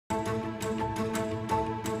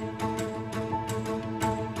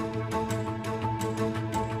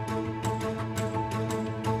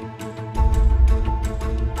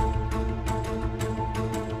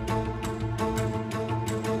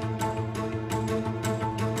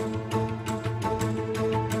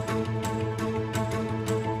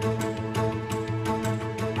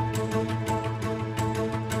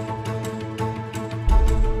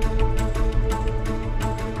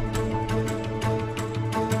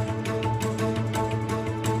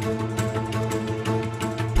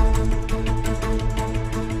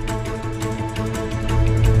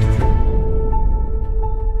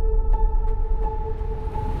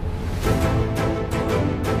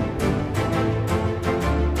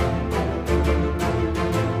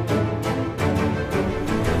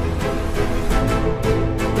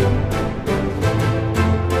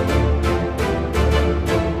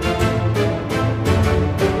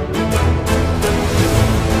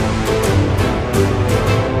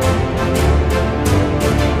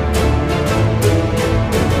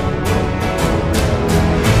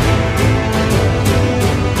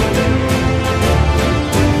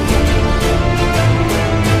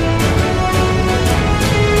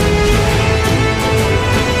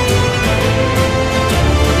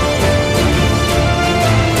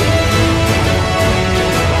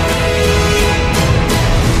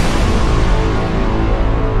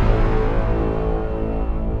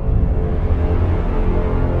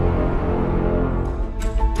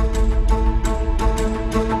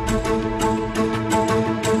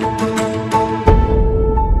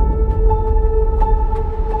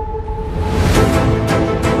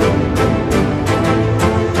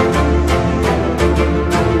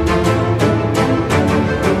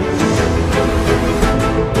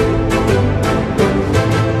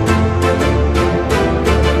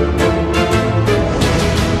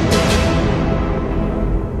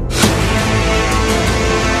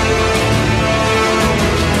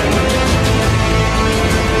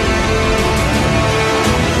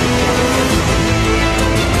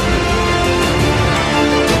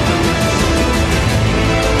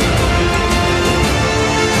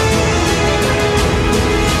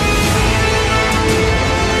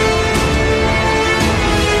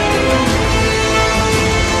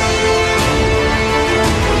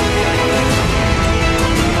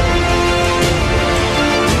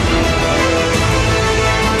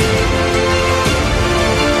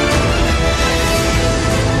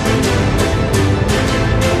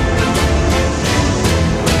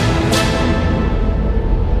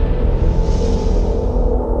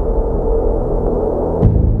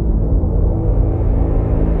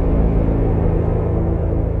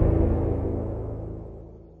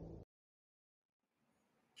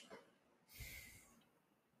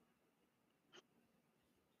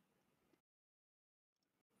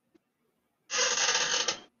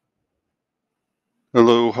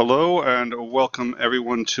Hello, hello, and welcome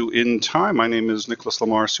everyone to In Time. My name is Nicholas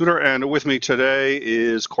Lamar Soutter, and with me today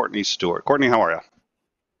is Courtney Stewart. Courtney, how are you?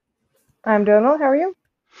 I'm doing well. How are you?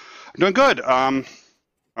 Doing good.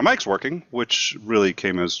 My mic's working, which really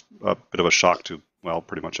came as a bit of a shock to, well,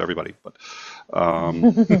 pretty much everybody. But um,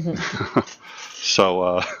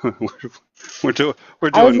 so we're doing we're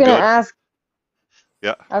I was doing gonna good. ask.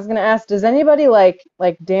 Yeah, I was gonna ask. Does anybody like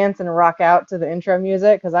dance and rock out to the intro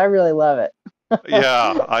music? Because I really love it.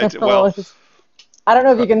 yeah. Well, Always- I don't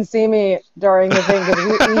know if you can see me during the thing because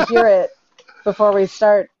we hear it before we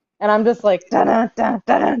start, and I'm just like dun dun dun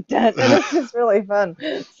dun dun, and it's just really fun.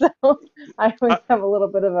 So I always I, have a little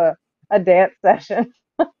bit of a dance session.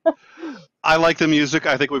 I like the music.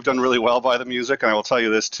 I think we've done really well by the music, and I will tell you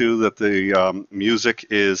this too: that the music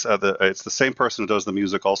is it's the same person who does the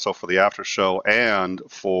music also for the after show and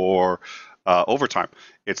for overtime.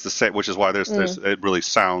 It's the same, which is why there's Mm, it really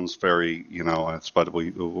sounds very It's but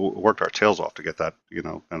we worked our tails off to get that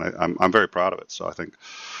and I'm very proud of it. So I think.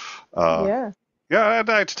 Uh, yeah. yeah, and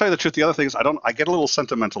to tell you the truth, the other thing is I get a little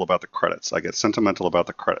sentimental about the credits. I get sentimental about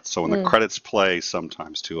the credits. So when the Mm, credits play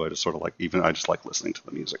sometimes too, I just sort of like even I just like listening to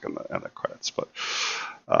the music and the credits. But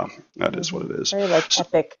that is what hmm it is. Very like So,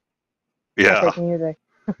 yeah, epic music.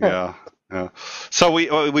 yeah, yeah. So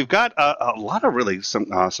we've got a lot of really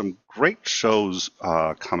some great shows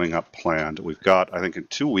coming up planned. We've got I think in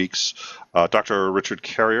 2 weeks, Dr. Richard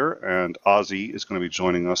Carrier and Ozzy is going to be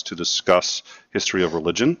joining us to discuss history of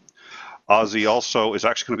religion. Ozzy also is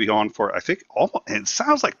actually going to be on for I think almost, it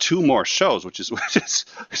sounds like two more shows, we're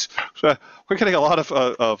getting a lot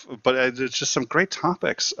but it's just some great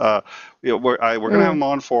topics. We're going to have Mm, him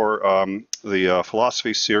on for the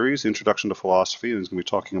philosophy series, the Introduction to Philosophy, and he's going to be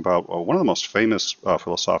talking about one of the most famous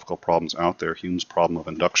philosophical problems out there, Hume's problem of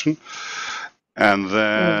induction. And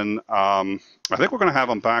mm, then I think we're going to have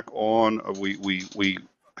him back on. We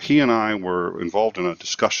he and I were involved in a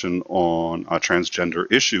discussion on transgender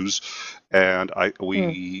issues, and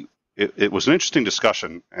mm. it was an interesting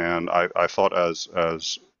discussion. And I thought as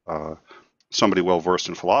somebody well versed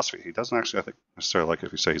in philosophy, he doesn't actually I think necessarily like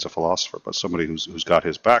if you say he's a philosopher, but somebody who's got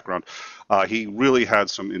his background, he really had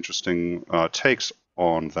some interesting takes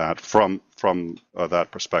on that from that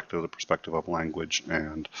perspective, the perspective of language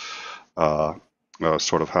and uh,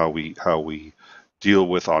 sort of how we deal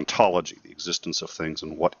with ontology, the existence of things,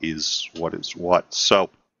 and what is what. So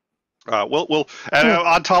we'll and Hmm.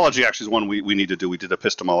 ontology actually is one we need to do. We did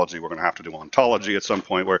epistemology. We're going to have to do ontology at some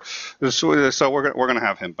point. So we're going to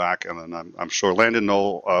have him back, and then I'm sure Landon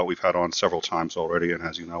Knoll we've had on several times already, and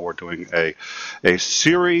as you know, we're doing a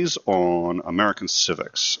series on American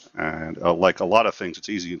civics, and like a lot of things, it's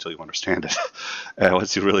easy until you understand it, and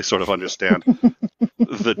once you really sort of understand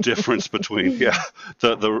the difference between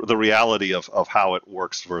the reality of how it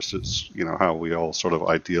works versus how we all sort of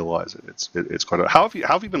idealize it. It's quite a, how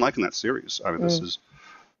have you been liking that series? I mean, this Mm. is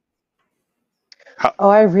how. Oh,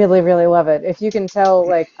 I really, really love it. If you can tell,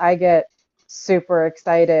 like, I get super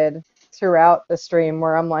excited throughout the stream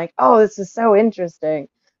where I'm like, oh, this is so interesting.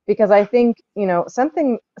 Because I think,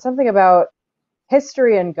 something about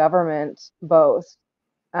history and government both.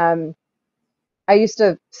 Um, I used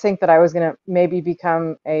to think that I was gonna maybe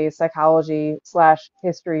become a psychology slash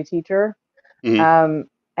history teacher. Mhm. Um,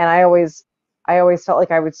 and I always felt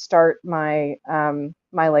like I would start my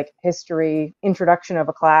like history introduction of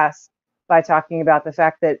a class by talking about the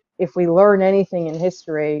fact that if we learn anything in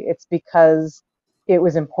history, it's because it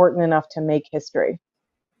was important enough to make history.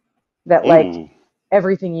 That like Ooh.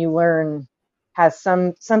 everything you learn has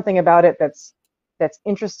something about it that's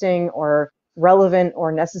interesting or relevant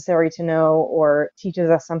or necessary to know or teaches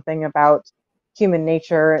us something about human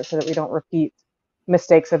nature so that we don't repeat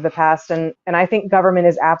mistakes of the past. And I think government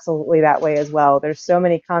is absolutely that way as well. There's so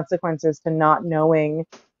many consequences to not knowing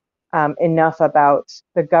enough about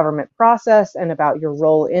the government process and about your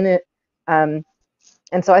role in it. um,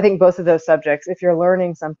 and so I think both of those subjects, if you're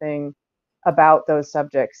learning something about those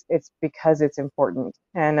subjects, it's because it's important.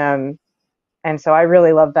 And so I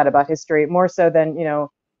really love that about history, more so than,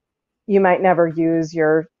 you might never use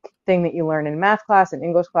your thing that you learn in math class and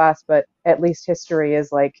English class, but at least history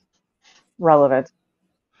is like relevant.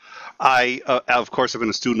 I, of course, have been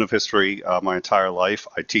a student of history my entire life.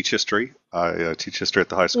 I teach history. I teach history at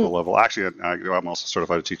the high Hmm. school level. Actually, I'm also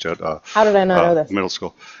certified to teach at How did I not know this? middle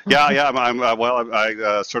school. Yeah, yeah.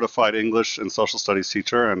 I'm certified English and social studies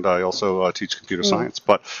teacher, and I also teach computer Hmm. science.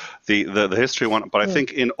 But the history one. But I Hmm.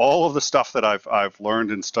 think in all of the stuff that I've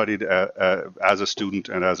learned and studied as a student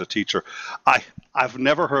and as a teacher, I I've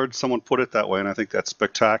never heard someone put it that way, and I think that's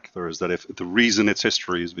spectacular. Is that if the reason it's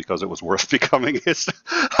history is because it was worth becoming history?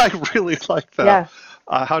 I really like that. Yeah.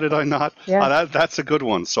 How did I not? Yeah. That's a good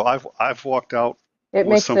one. So I've walked out It with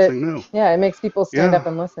makes it, something new. yeah, it makes people stand Yeah, up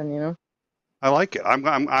and listen, you know? I like it.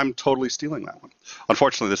 I'm totally stealing that one.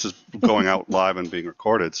 Unfortunately, this is going out live and being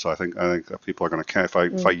recorded, so I think that people are going to if I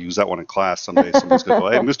Mm. use that one in class someday, somebody's going to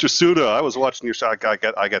go, "Hey, Mr. Suda, I was watching your show." I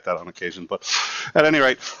get that on occasion, but at any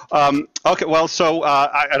rate, okay. Well, so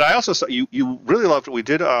I also saw you really loved. We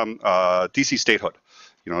did DC statehood.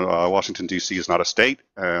 Washington D.C. is not a state,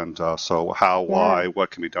 and so how, Yeah. why,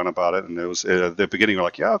 what can be done about it? And it was at the beginning, you're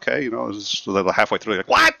like, yeah, okay, it was halfway through, like,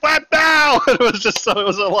 what now? It was just so it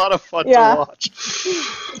was a lot of fun to Yeah. watch.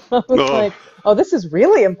 I was Oh, like, oh, this is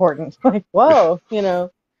really important. Like, whoa, you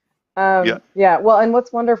know. yeah. Yeah, well, and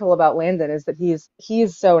what's wonderful about Landon is that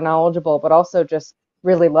he's so knowledgeable, but also just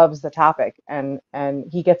really loves the topic and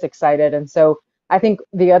he gets excited. And so I think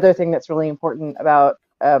the other thing that's really important about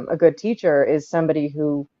a good teacher is somebody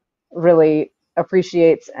who really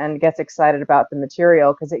appreciates and gets excited about the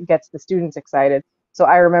material because it gets the students excited. So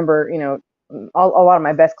I remember, a lot of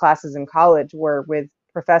my best classes in college were with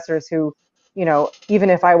professors who, even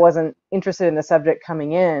if I wasn't interested in the subject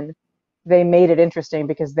coming in, they made it interesting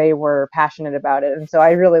because they were passionate about it. And so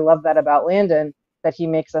I really love that about Landon, that he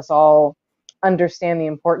makes us all understand the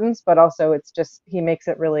importance, but also it's just he makes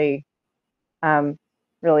it really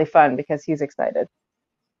really fun because he's excited.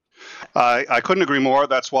 I couldn't agree more.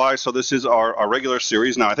 That's why. So this is our regular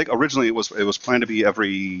series. Now, I think originally it was planned to be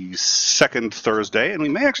every second Thursday, and we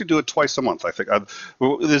may actually do it twice a month. I think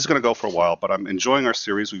this is going to go for a while, but I'm enjoying our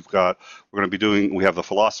series. We have the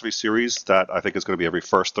philosophy series that I think is going to be every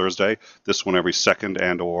first Thursday. This one every second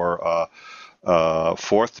and or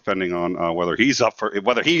fourth, depending on whether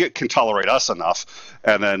he can tolerate us enough.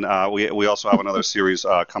 And then we also have another series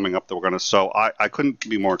coming up that we're going to. So I couldn't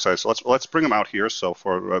be more excited. So let's bring him out here. So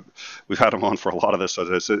we've had him on for a lot of this. So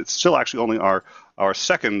it's still actually only our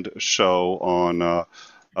second show on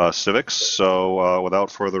Civics. So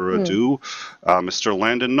without further Hmm. ado, Mr.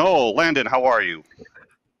 Landon Knoll. Landon, how are you?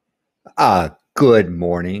 Good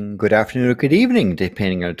morning, good afternoon, or good evening,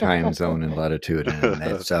 depending on time zone and latitude. And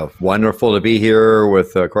it's wonderful to be here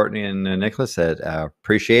with Courtney and Nicholas.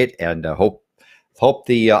 Appreciate and hope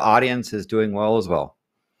the audience is doing well as well.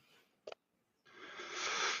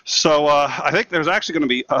 So I think there's actually going to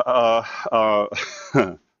be,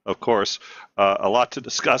 of course, a lot to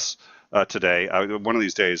discuss today. One of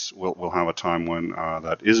these days, we'll have a time when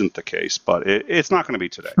that isn't the case, but it's not going to be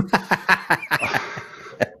today.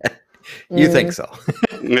 You think so?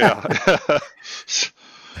 Yeah.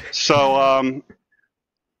 So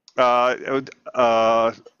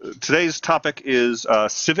today's topic is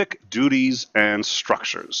civic duties and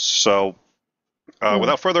structures. So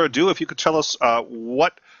without further ado, if you could tell us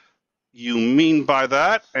what you mean by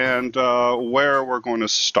that and where we're going to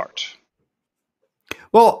start.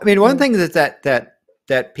 Well, I mean, one thing is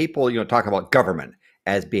that people talk about government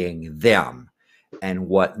as being them and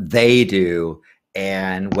what they do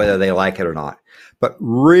and whether they like it or not. But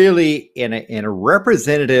really, in a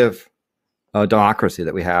representative democracy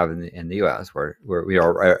that we have in the U.S., where we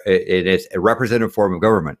are, it is a representative form of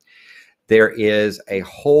government. There is a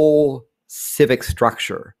whole civic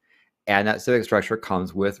structure, and that civic structure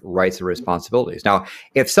comes with rights and responsibilities. Now,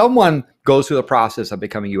 if someone goes through the process of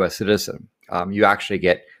becoming a U.S. citizen, you actually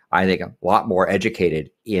get, I think, a lot more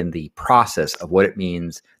educated in the process of what it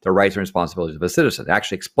means, the rights and responsibilities of a citizen. To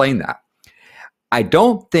actually explain that. I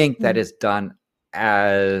don't think that is done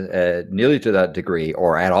as nearly to that degree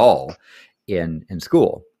or at all in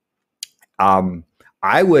school.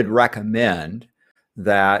 I would recommend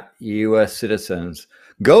that U.S. citizens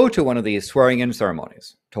go to one of these swearing-in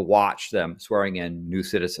ceremonies to watch them swearing in new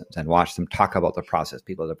citizens and watch them talk about the process.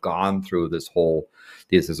 People that have gone through this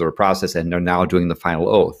sort of process and they're now doing the final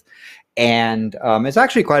oath. And it's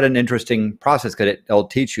actually quite an interesting process because it'll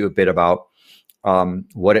teach you a bit about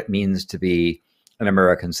what it means to be an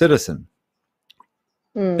American citizen.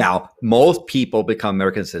 Now, most people become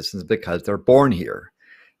American citizens because they're born here.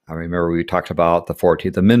 I remember we talked about the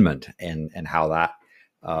 14th Amendment and how that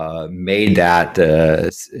made that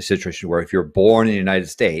situation where if you're born in the United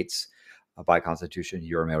States by Constitution,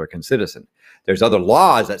 you're an American citizen. There's other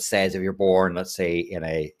laws that says if you're born, let's say in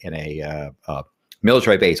a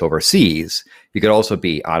military base overseas, you could also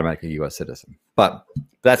be automatically a U.S. citizen. But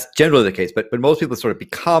that's generally the case. But most people sort of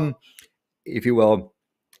become, if you will,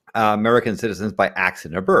 American citizens by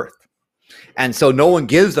accident of birth. And so no one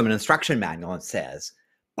gives them an instruction manual and says,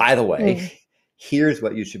 by the way, here's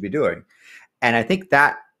what you should be doing. And I think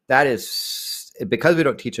that is, because we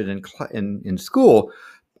don't teach it in school,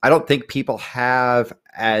 I don't think people have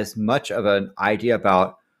as much of an idea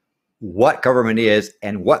about what government is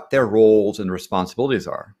and what their roles and responsibilities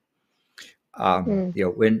are. You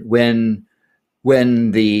know,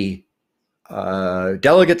 when the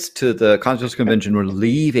delegates to the Constitutional Convention were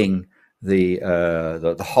leaving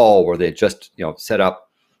the hall where they just set up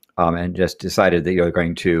and just decided that you're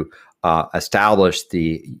going to establish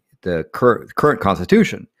the current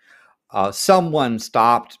Constitution, someone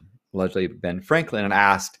stopped, allegedly Ben Franklin, and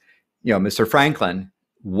asked, Mr. Franklin,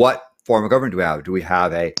 what form of government do we have? Do we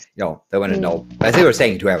have a, they want to know, as they were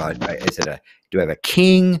saying, do we have do we have a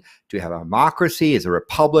king? Do we have a democracy? Is it a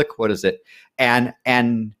republic? What is it? And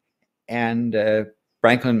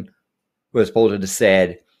Franklin was supposed to have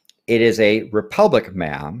said, it is a republic,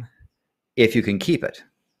 ma'am, if you can keep it.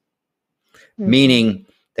 Meaning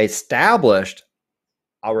they established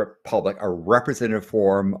a republic, a representative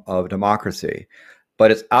form of democracy,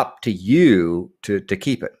 but it's up to you to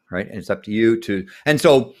keep it, right? And it's up to you to, and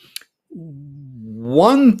so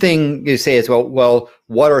one thing you say is, well,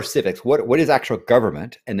 what are civics? What is actual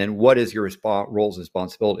government? And then what is your roles and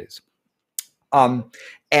responsibilities?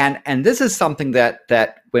 And this is something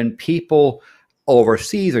that when people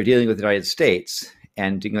overseas are dealing with the United States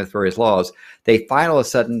and dealing with various laws, they find all of a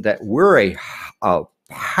sudden that we're a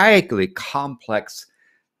highly complex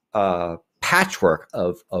patchwork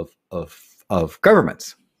of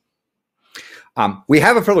governments. We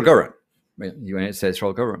have a federal government, the United States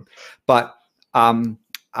federal government, but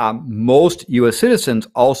most U.S. citizens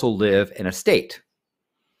also live in a state.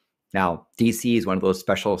 Now, D.C. is one of those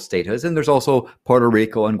special statehoods, and there's also Puerto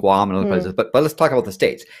Rico and Guam and other places. But let's talk about the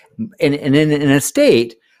states. In a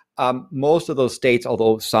state, most of those states,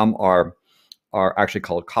 although some are actually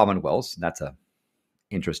called commonwealths, and that's a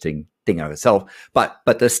interesting thing in of itself. But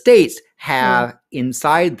the states have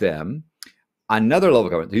inside them another level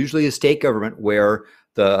of government, usually a state government, where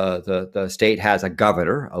the state has a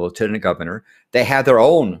governor, a lieutenant governor. They have their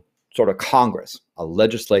own sort of Congress, a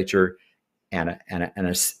legislature, and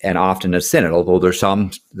often a Senate, although there's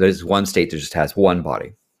one state that just has one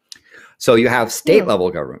body. So you have state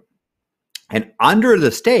level government. And under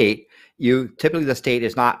the state, typically the state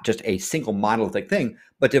is not just a single monolithic thing,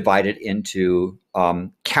 but divided into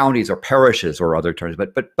counties or parishes or other terms.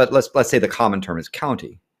 But let's say the common term is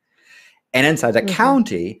county. And inside the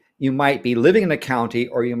county, you might be living in a county,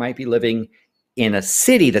 or you might be living in a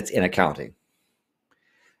city that's in a county.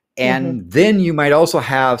 And then you might also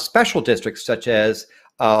have special districts, such as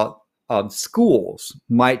schools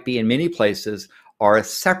might be in many places are a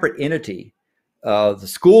separate entity. The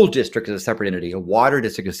school district is a separate entity. A water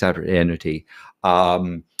district is a separate entity.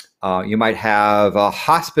 You might have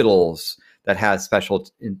hospitals that have special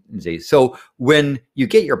entities. So when you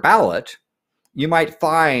get your ballot, you might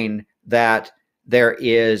find that there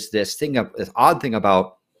is this odd thing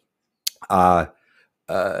about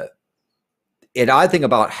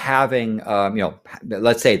having,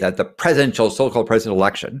 let's say that the so-called presidential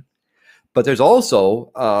election, but there's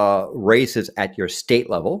also races at your state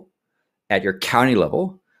level, at your county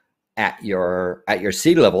level, at your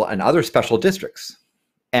city level, and other special districts.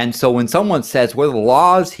 And so when someone says, what are the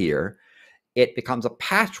laws here, it becomes a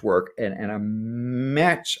patchwork and a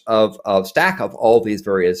match of stack of all these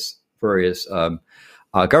various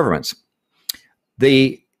governments.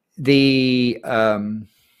 The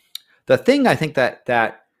thing I think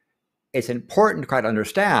that it's important to try to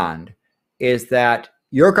understand is that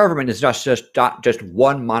your government is not just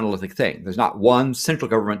one monolithic thing. There's not one central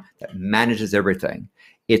government that manages everything.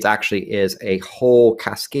 It actually is a whole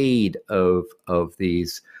cascade of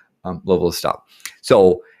these levels of stuff.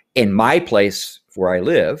 So in my place where I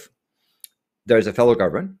live, there's a federal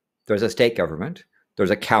government, there's a state government, there's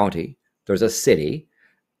a county, there's a city,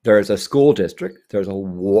 there's a school district, there's a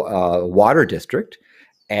water district,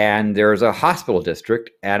 and there's a hospital district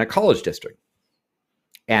and a college district.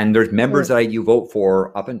 And there's members that you vote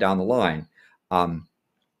for up and down the line,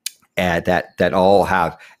 that all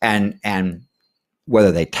have, and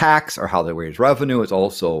whether they tax or how they raise revenue is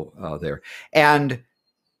also there. And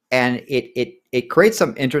it creates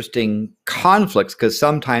some interesting conflicts, because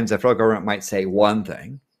sometimes the federal government might say one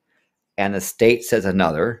thing and the state says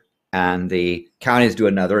another, and the counties do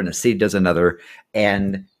another, and the city does another,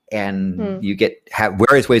 and you have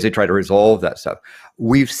various ways to try to resolve that stuff.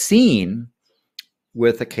 We've seen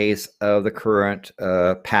with the case of the current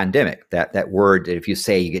pandemic, that word that if you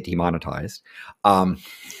say, you get demonetized, and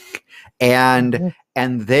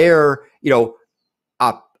there,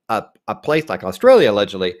 a place like Australia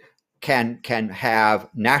allegedly can have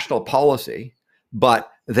national policy,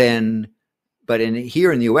 but here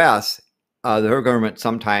in the U.S., the federal government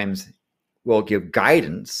sometimes will give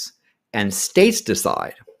guidance and states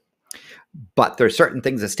decide. But there are certain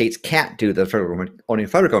things that states can't do that only the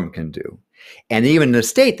federal government can do. And even in the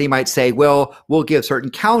state, they might say, well, we'll give certain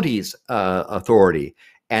counties authority,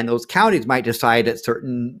 and those counties might decide that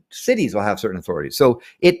certain cities will have certain authority. So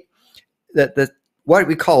what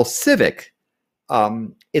we call civic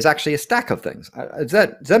is actually a stack of things. Is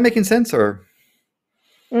that making sense? Or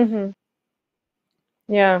Mm-hmm.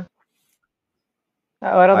 Yeah.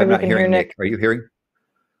 Oh, I don't I'm think we not can hear hearing Nick. Nick. Are you hearing?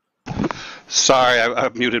 Sorry,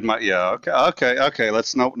 I've muted my. Yeah. Okay.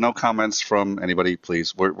 Let's no comments from anybody,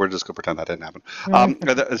 please. We're just gonna pretend that didn't happen.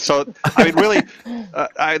 So I mean, really,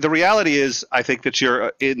 the reality is, I think that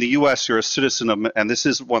you're in the U.S. You're a citizen of, and this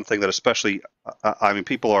is one thing that especially, I mean,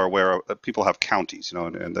 people are aware of. People have counties,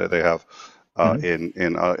 and they have.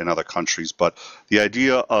 In other countries, but the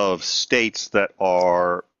idea of states that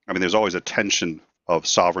are, I mean, there's always a tension of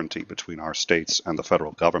sovereignty between our states and the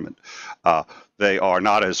federal government. They are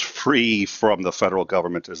not as free from the federal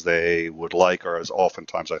government as they would like, or as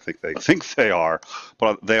oftentimes I think they are,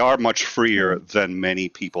 but they are much freer than many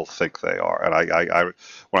people think they are. And I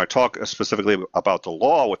when I talk specifically about the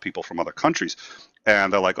law with people from other countries,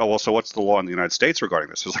 and they're like, oh, well, so what's the law in the United States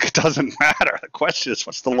regarding this? It's like, it doesn't matter. The question is,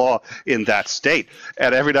 what's the law in that state?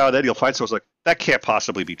 And every now and then you'll find someone's like, that can't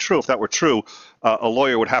possibly be true. If that were true, a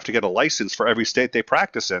lawyer would have to get a license for every state they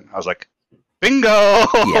practice in. I was like, bingo!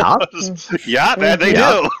 Yeah. Yeah, they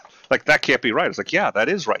do. Like, that can't be right. It's like, yeah, that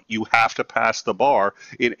is right. You have to pass the bar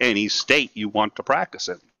in any state you want to practice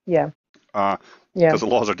in. Yeah. Because the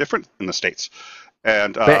laws are different in the states.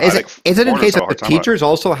 And but is it in case that the teachers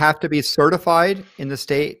also have to be certified in the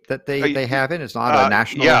state that they have in? It's not a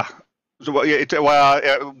national. Yeah.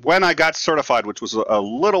 When I got certified, which was a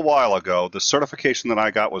little while ago, the certification that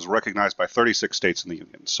I got was recognized by 36 states in the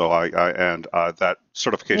union. So that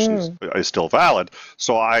certification is still valid.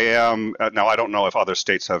 So I am now. I don't know if other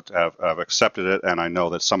states have accepted it, and I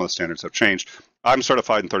know that some of the standards have changed. I'm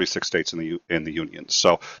certified in 36 states in the union.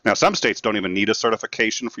 So now some states don't even need a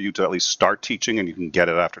certification for you to at least start teaching, and you can get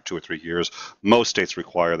it after 2 or 3 years. Most states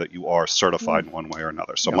require that you are certified in one way or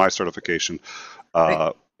another. So my certification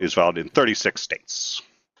is valid in 36 states.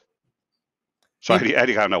 So I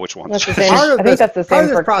gotta know which ones. That's the same. I think that's the same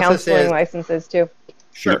for counseling licenses too.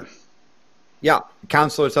 Sure. Yeah,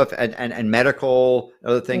 counselor stuff and medical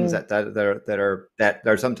other things that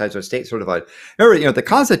are sometimes state certified. Remember, the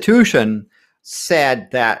Constitution said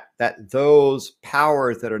that those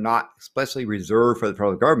powers that are not especially reserved for the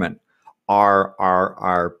federal government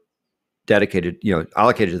are dedicated,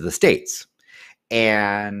 allocated to the states,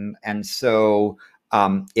 and so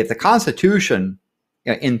if the Constitution,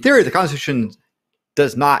 in theory, the Constitution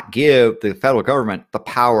does not give the federal government the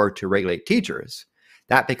power to regulate teachers,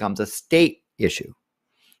 that becomes a state issue.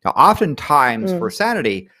 Now, oftentimes for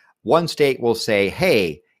sanity, one state will say,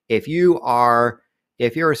 "Hey, if you're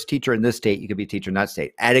a teacher in this state, you can be a teacher in that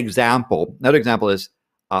state." Another example is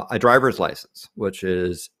a driver's license, which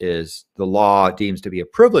is the law deems to be a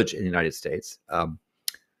privilege in the United States.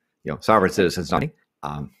 Sovereign citizens, not.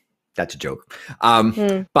 That's a joke.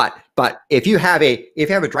 But if you have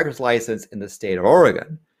a driver's license in the state of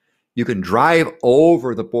Oregon, you can drive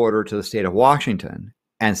over the border to the state of Washington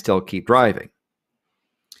and still keep driving.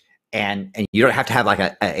 And you don't have to have like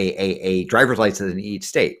a driver's license in each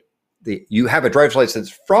state. You have a driver's license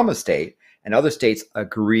from a state, and other states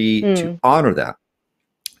agree to honor that.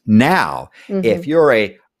 Now, if you're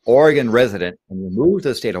a Oregon resident and you move to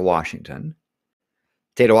the state of Washington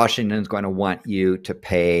is going to want you to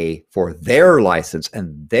pay for their license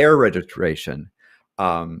and their registration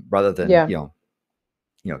rather than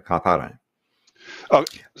cop out on it. Oh,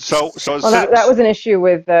 so that was an issue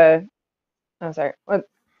with the. I'm sorry.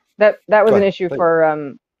 That was an issue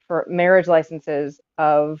for marriage licenses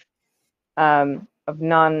of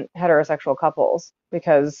non-heterosexual couples,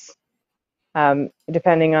 because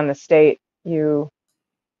depending on the state,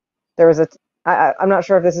 I'm not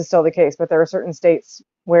sure if this is still the case, but there are certain states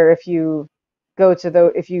where if you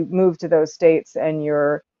move to those states and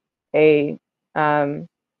you're in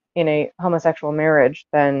a homosexual marriage,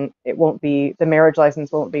 then the marriage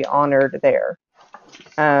license won't be honored there.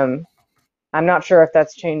 I'm not sure if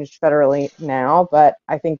that's changed federally now, but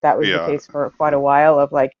I think that was the case for quite a while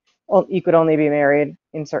of you could only be married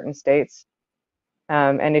in certain states.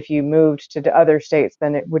 And if you moved to the other states,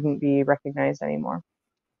 then it wouldn't be recognized anymore.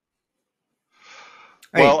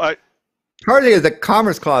 Well, partly the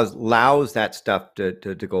Commerce Clause allows that stuff to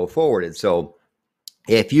go forward. And so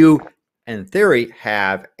if you, in theory,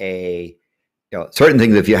 have certain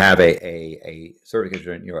things, if you have a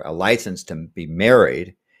certification, a license to be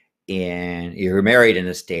married, and you're married in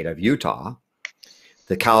the state of Utah,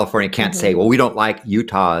 the California can't say, well, we don't like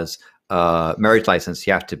Utah's marriage license.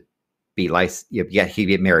 You have to be licensed. Yeah, he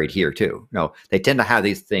get married here too. No, they tend to have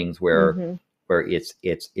these things where it's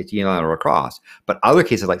unilateral across. But other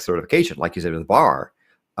cases like certification, like you said with the bar,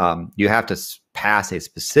 you have to pass a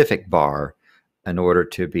specific bar in order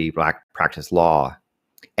to be practice law,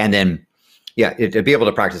 and then to be able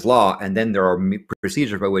to practice law, and then there are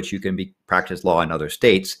procedures by which you can practice law in other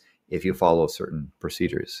states if you follow certain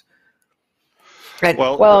procedures. And,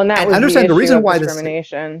 and that was understand the reason why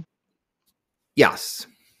discrimination. Yes.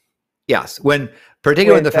 When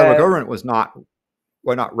particularly when the federal government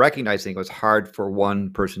were not recognizing it was hard for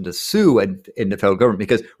one person to sue in the federal government,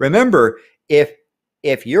 because remember, if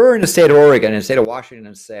you're in the state of Oregon and the state of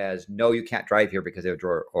Washington says no, you can't drive here because they have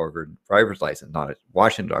a Oregon driver's license, not a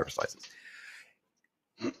Washington driver's license,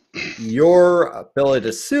 your ability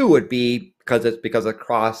to sue would be because it's a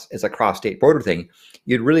cross state border thing.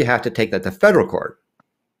 You'd really have to take that to federal court.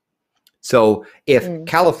 So if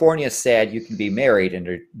California said you can be married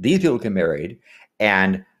and these people can be married,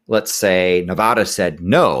 and let's say Nevada said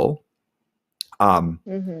no,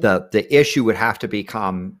 the issue would have to be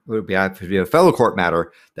a federal court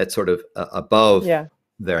matter that's sort of above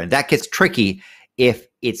there, and that gets tricky if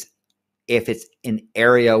it's an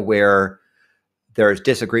area where there's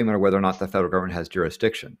disagreement on whether or not the federal government has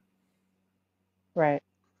jurisdiction. Right.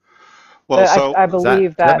 Well, so I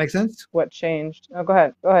believe that makes sense. What changed? Oh, go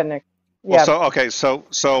ahead, Nick. Well,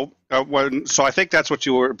 so I think that's what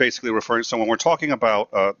you were basically referring to. So when we're talking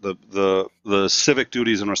about the civic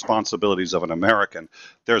duties and responsibilities of an American,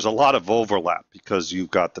 there's a lot of overlap because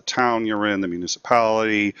you've got the town you're in, the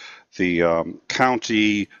municipality, the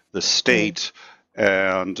county, the state,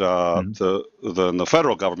 and the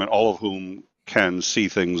federal government, all of whom can see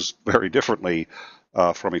things very differently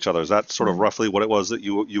from each other. Is that sort of roughly what it was that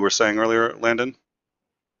you were saying earlier, Landon?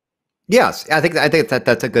 Yes, I think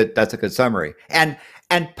that's a good summary. And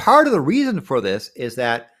part of the reason for this is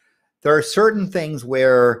that there are certain things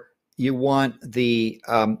where you want the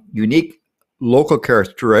unique local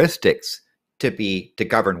characteristics to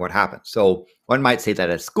govern what happens. So one might say that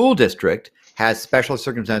a school district has special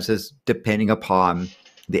circumstances depending upon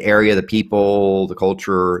the area, the people, the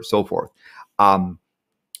culture, so forth. And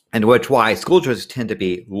why school districts tend to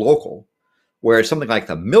be local, whereas something like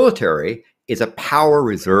the military is a power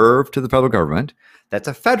reserved to the federal government. That's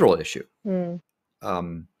a federal issue. And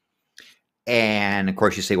of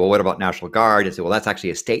course you say, well, what about National Guard? You say, well, that's actually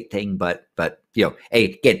a state thing, but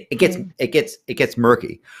it gets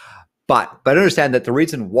murky. But understand that the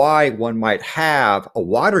reason why one might have a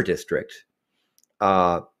water district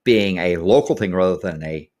being a local thing rather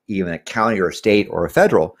than even a county or a state or a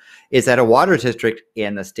federal is that a water district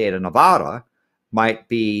in the state of Nevada might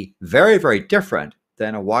be very, very different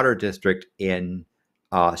than a water district in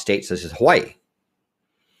states such as Hawaii,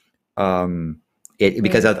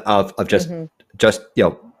 because of just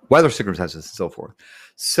weather circumstances and so forth.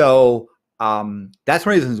 So that's one of the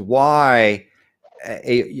reasons why,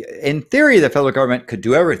 in theory, the federal government could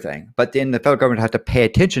do everything, but then the federal government has to pay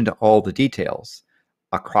attention to all the details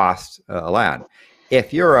across land.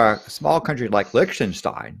 If you're a small country like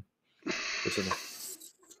Liechtenstein, which is a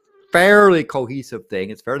fairly cohesive thing,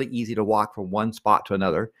 it's fairly easy to walk from one spot to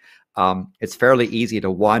another. It's fairly easy to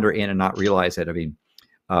wander in and not realize it. I mean,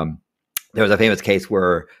 there was a famous case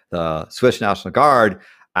where the Swiss National Guard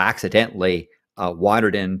accidentally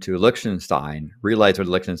wandered into Liechtenstein, realized what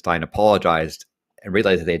Liechtenstein apologized, and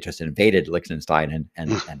realized that they had just invaded Liechtenstein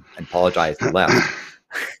and apologized and left.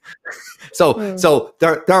 So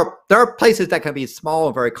there are places that can be small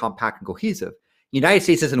and very compact and cohesive. United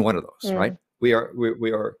States isn't one of those, right? We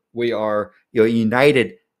are a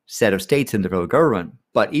united set of states in the federal government.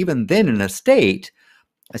 But even then, in a state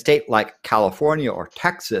like California or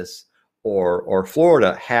Texas or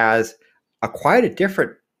Florida has quite a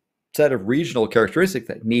different set of regional characteristics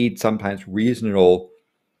that need sometimes regional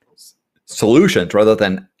solutions rather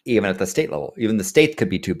than even at the state level. Even the states could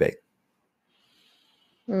be too big.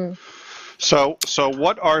 So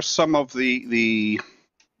what are some of the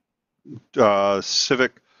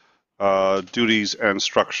civic duties and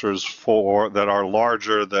structures that are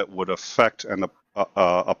larger that would affect and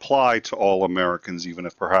apply to all Americans, even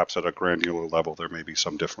if perhaps at a granular level there may be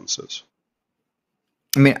some differences?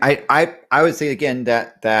 I mean, I would say again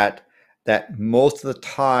that most of the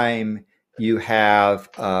time you have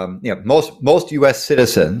most U.S.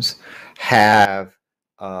 citizens have,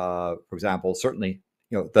 for example, certainly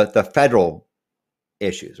the federal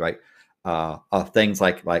issues, right, of things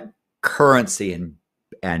like currency and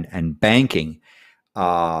banking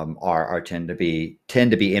tend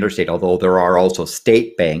to be interstate, although there are also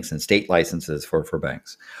state banks and state licenses for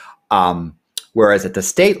banks. Whereas at the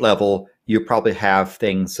state level, you probably have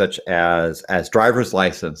things such as driver's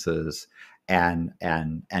licenses and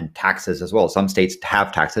taxes as well. Some states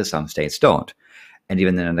have taxes, some states don't. And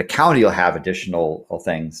even then in the county, you'll have additional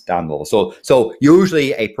things down below. So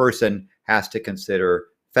usually a person has to consider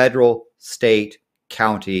federal, state,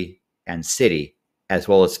 county, and city, as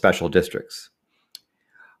well as special districts.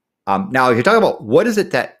 Now, if you're talking about what is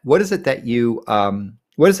it that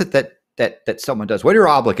someone does? What are your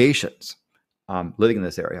obligations living in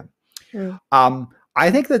this area?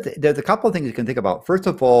 I think that there's a couple of things you can think about. First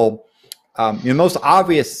of all, the most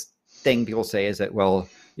obvious thing people say is that, well,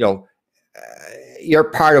 you're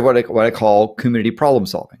part of what I call community problem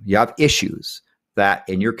solving. You have issues that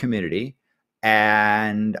in your community,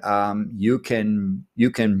 and you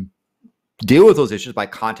can deal with those issues by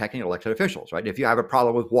contacting elected officials, right? If you have a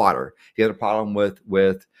problem with water, if you have a problem with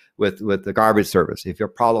the garbage service, if you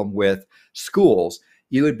have a problem with schools,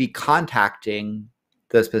 you would be contacting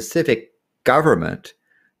the specific government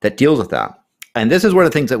that deals with that. And this is one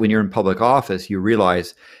of the things that when you're in public office, you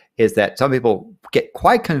realize is that some people get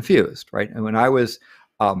quite confused, right? And when I was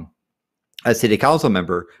a city council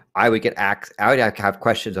member, I would have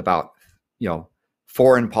questions about,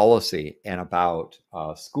 foreign policy and about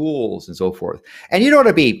schools and so forth. And you don't want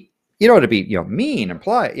to be mean and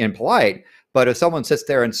polite, but if someone sits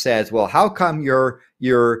there and says, well, how come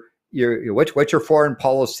what's your foreign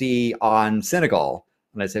policy on Senegal?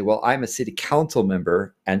 And I say, well, I'm a city council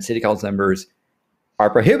member, and city council members are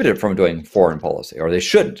prohibited from doing foreign policy, or they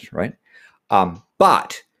shouldn't, right?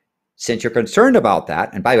 But since you're concerned about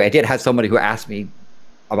that, and by the way, I did have somebody who asked me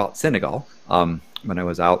about Senegal when I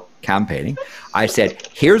was out campaigning. I said,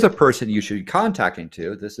 here's a person you should be contacting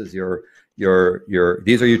to. This is these are your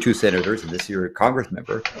two senators, and this is your Congress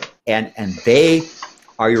member, and they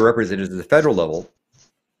are your representatives at the federal level.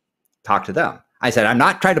 Talk to them. I said, I'm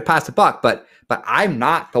not trying to pass the buck, but I'm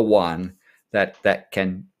not the one that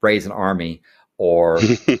can raise an army or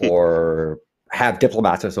have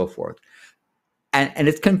diplomats and so forth. And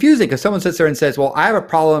it's confusing because someone sits there and says, well, I have a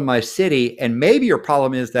problem in my city, and maybe your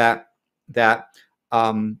problem is that the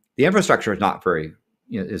infrastructure is not very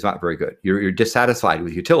good. You're dissatisfied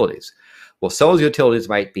with utilities. Well, some of those utilities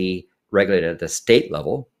might be regulated at the state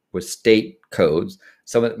level with state codes.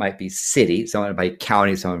 Some of it might be city, some of it might be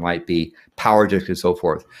county, some of it might be power district, and so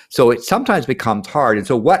forth. So it sometimes becomes hard. And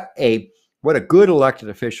so what a good elected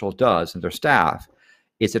official does and their staff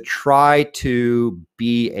is to try to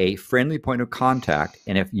be a friendly point of contact.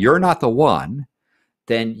 And if you're not the one,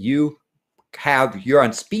 then you're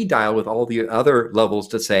on speed dial with all the other levels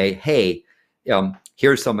to say, hey,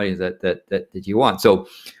 here's somebody that you want. So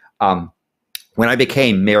when I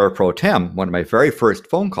became mayor pro tem, one of my very first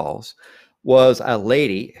phone calls was a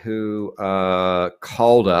lady who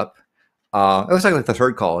called up. It was like the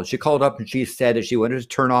third call. And she called up and she said that she wanted to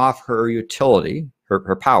turn off her utility,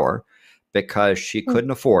 her power, because she couldn't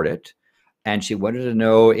afford it. And she wanted to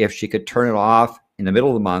know if she could turn it off in the middle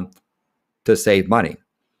of the month to save money.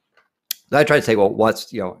 So I tried to say, well,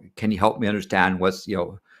 can you help me understand is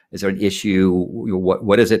there an issue?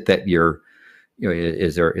 What is it that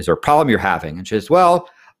is there a problem you're having? And she says, well,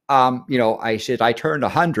 I turned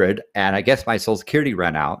 100 and I guess my Social Security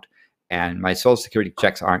ran out and my Social Security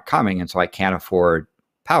checks aren't coming. And so I can't afford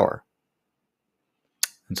power.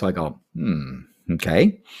 And so I go,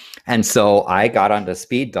 okay. And so I got on the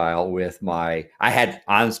speed dial I had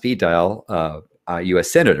on speed dial a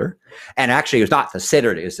U.S. senator, and actually it was not the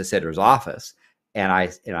senator, it was the senator's office. And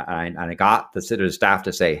I got the senator's staff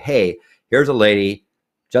to say, hey, here's a lady,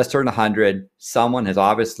 just turned 100. Someone has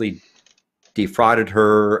obviously defrauded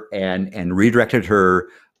her and redirected her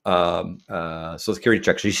Social Security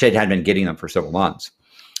checks. She said hadn't been getting them for several months.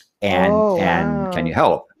 And can you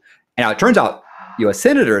help? And now it turns out U.S.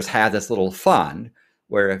 senators have this little fund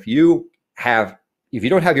where if you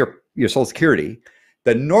don't have your Social Security,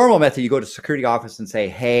 the normal method, you go to the security office and say,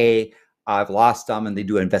 hey, I've lost them, and they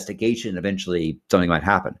do an investigation, and eventually something might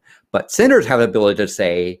happen. But senators have the ability to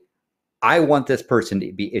say, I want this person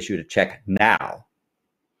to be issued a check now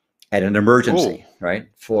at an emergency, right?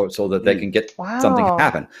 So that they can get something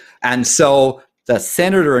happen. And so the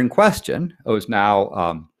senator in question, who's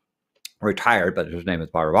now retired, but his name is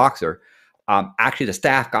Barbara Boxer, actually the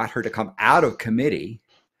staff got her to come out of committee,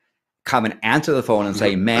 come and answer the phone and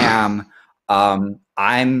say, ma'am, I'm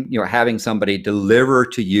having somebody deliver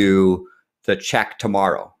to you the check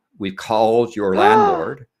tomorrow. We called your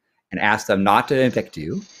landlord and asked them not to evict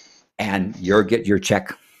you, and you'll get your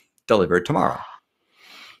check delivered tomorrow.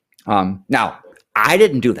 Now, I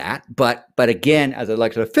didn't do that, but again, as an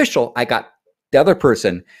elected official, I got the other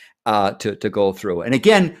person to go through. And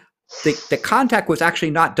again, the contact was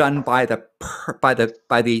actually not done by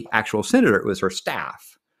the actual senator. It was her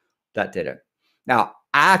staff that did it. Now,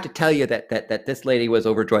 I have to tell you that this lady was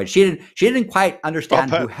overjoyed. She didn't quite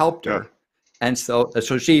understand who helped her, and so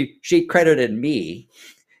she credited me.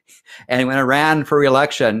 And when I ran for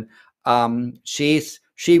re-election, she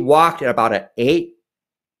walked at about an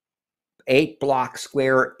 8-block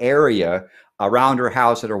square area around her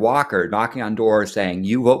house at her walker, knocking on doors saying,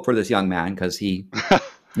 "You vote for this young man because he,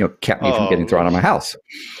 kept me from getting thrown out of my house."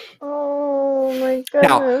 Oh my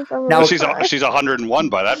goodness! Now she's 101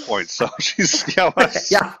 by that point, so she's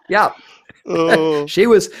yeah. She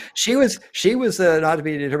was not to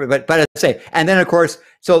be determined, but I'd say, and then of course,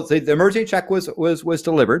 so the emergency check was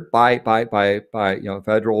delivered by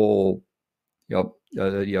federal,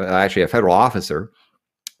 actually a federal officer,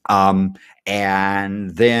 and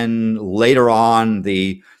then later on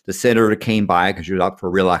the senator came by because she was up for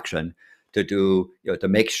re-election to do, to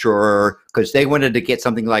make sure, because they wanted to get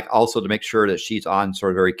something like also to make sure that she's on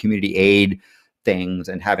sort of very community aid things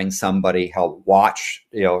and having somebody help watch,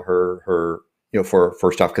 her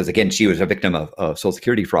for stuff. Because again, she was a victim of Social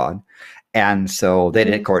Security fraud. And so they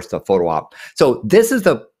did, of course, the photo op. So this is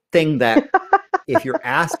the thing that if you're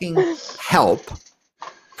asking help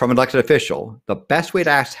from an elected official, the best way to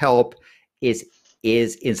ask help is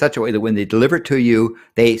in such a way that when they deliver it to you,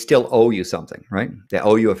 they still owe you something, right? They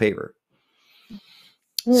owe you a favor.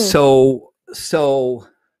 So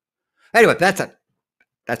anyway, that's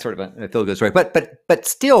sort of a feel good story, but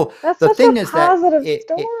still, that's the thing is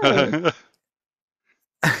that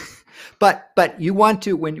but you want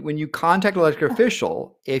to, when you contact an elected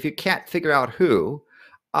official, if you can't figure out who,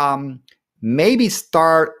 maybe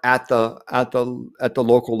start at the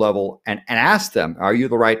local level and ask them, are you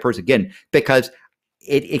the right person? Again, because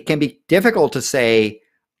it can be difficult to say,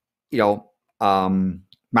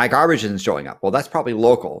 my garbage isn't showing up. Well, that's probably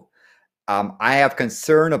local. I have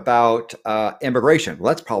concern about immigration.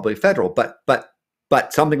 Well, that's probably federal. But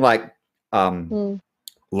something like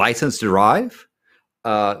license to drive.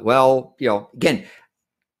 Again,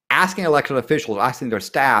 asking elected officials, asking their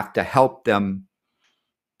staff to help them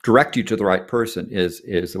direct you to the right person is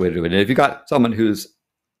the way to do it. And if you've got someone who's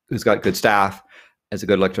got good staff as a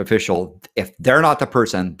good elected official, if they're not the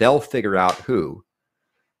person, they'll figure out who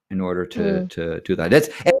in order to do that. It's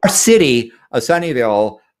in our city of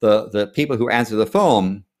Sunnyvale, the people who answer the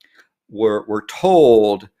phone were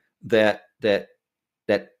told that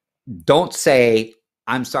don't say,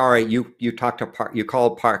 I'm sorry, you talked to you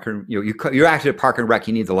called Parker, you're actually at Park and Rec,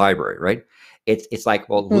 you need the library, right? It's like,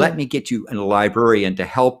 well, let me get you a librarian to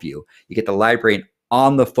help you. You get the librarian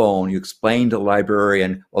on the phone, you explain to the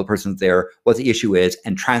librarian while the person's there what the issue is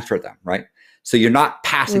and transfer them, right? So you're not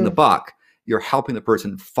passing the buck, you're helping the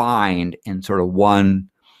person find in sort of one,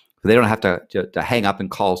 so they don't have to hang up and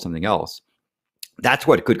call something else. That's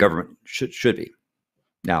what good government should be.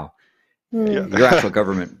 Now, your actual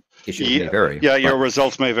government issues may vary. Yeah, your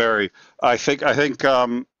results may vary. I think. I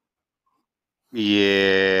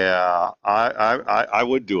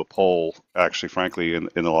would do a poll, actually, frankly, in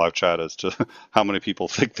the live chat as to how many people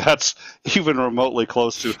think that's even remotely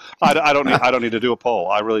close to. I don't need to do a poll.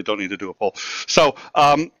 I really don't need to do a poll. So,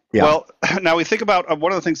 well, now we think about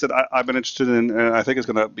one of the things that I've been interested in, and I think is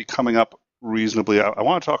going to be coming up reasonably. I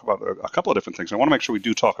want to talk about a couple of different things. I want to make sure we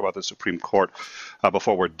do talk about the Supreme Court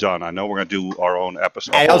before we're done. I know we're going to do our own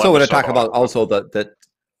episode. I also want to talk about also the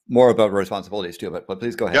more about responsibilities too, but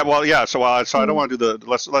please go ahead. Yeah, well, yeah. So I don't want to do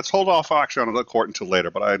let's hold off actually on the court until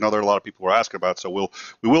later. But I know there are a lot of people who are asking about, so we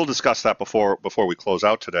will discuss that before we close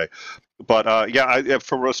out today. But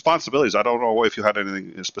for responsibilities, I don't know if you had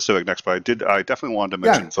anything specific next, but I definitely wanted to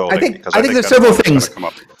mention voting. I think there's several things.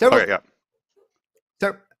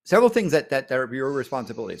 Several things that are your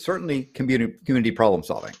responsibilities. Certainly, community problem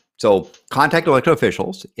solving. So, contact elected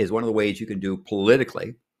officials is one of the ways you can do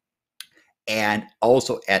politically. And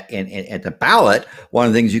also at the ballot, one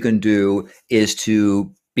of the things you can do is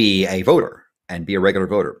to be a voter and be a regular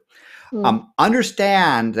voter.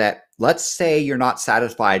 Understand that, let's say you're not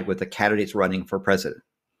satisfied with the candidates running for president.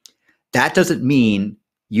 That doesn't mean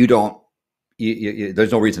there's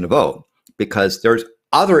no reason to vote, because there's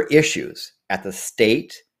other issues at the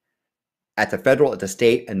state, at the federal, at the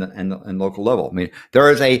state, and local level. I mean, there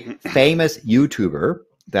is a famous YouTuber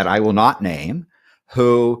that I will not name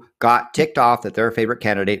who got ticked off that their favorite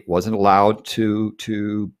candidate wasn't allowed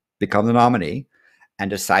to become the nominee and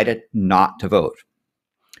decided not to vote.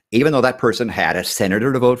 Even though that person had a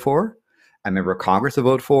senator to vote for, a member of Congress to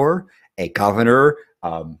vote for, a governor,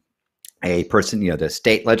 a person, the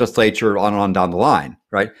state legislature, on and on down the line,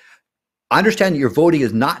 right? Understand that your voting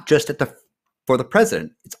is not just for the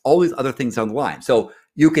president. It's all these other things down the line. So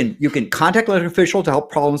you can contact an official to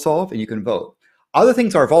help problem solve, and you can vote. Other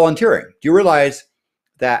things are volunteering. Do you realize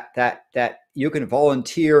that you can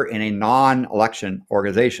volunteer in a non-election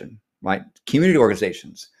organization, right? Community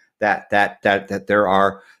organizations. That there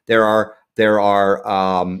are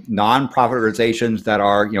nonprofit organizations that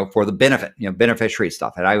are, for the benefit, beneficiary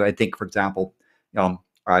stuff. And I think, for example,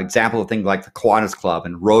 example of things like the Kiwanis Club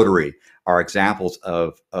and Rotary are examples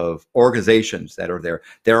of organizations that are there.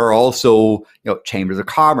 There are also, chambers of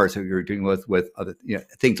commerce who you're dealing with other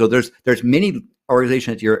things. So there's many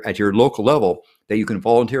organizations at your local level that you can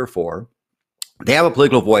volunteer for. They have a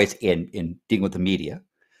political voice in dealing with the media.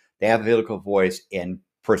 They have a political voice in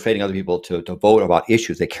persuading other people to vote about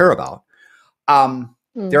issues they care about.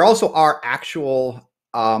 There also are actual,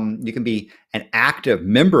 you can be an active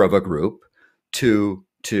member of a group to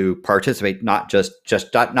participate, not just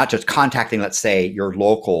contacting, let's say, your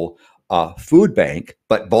local food bank,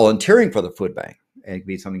 but volunteering for the food bank. It can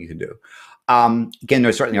be something you can do. Again,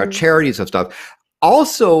 there certainly are charities and stuff.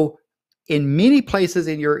 Also, in many places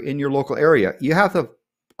in your local area, you have the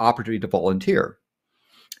opportunity to volunteer.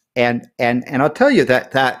 And I'll tell you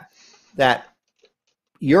that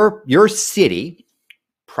your city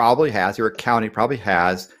probably has, your county probably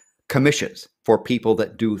has commissions for people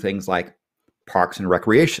that do things like parks and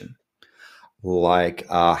recreation, like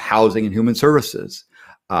housing and human services,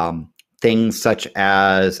 things such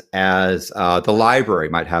as the library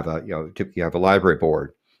might have typically you have a library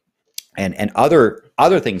board, and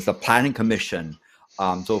other things, the planning commission,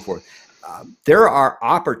 so forth. There are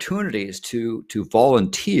opportunities to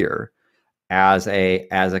volunteer as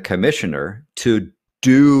a commissioner to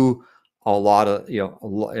do a lot of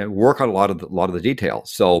work on a lot of the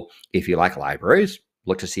details. So if you like libraries,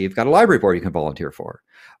 look to see if you've got a library board you can volunteer for.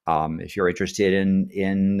 If you're interested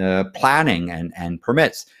in planning and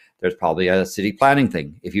permits, there's probably a city planning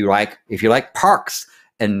thing. If you like parks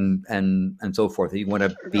and so forth, you want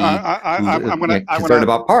to be concerned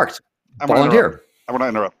about parks, volunteer. I want to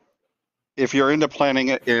interrupt. If you're into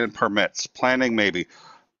planning and permits, planning maybe,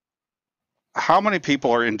 how many people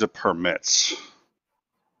are into permits?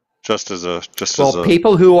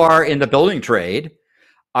 People who are in the building trade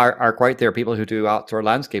are quite there. People who do outdoor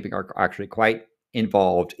landscaping are actually quite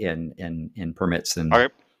involved in permits and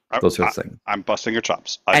those sorts of things. I'm busting your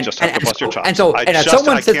chops. I just have to bust your chops. And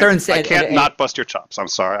someone sits there and says, I can't not bust your chops. I'm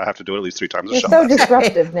sorry. I have to do it at least 3 times a show. You're so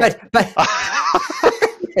disruptive, Nick.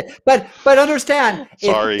 But understand.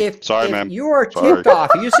 Sorry, ma'am. You are tipped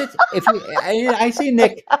off. I see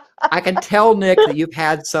Nick. I can tell Nick that you've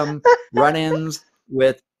had some run-ins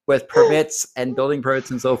with permits and building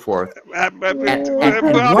permits and so forth. And various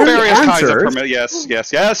kinds of permits.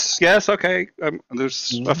 Yes. Okay.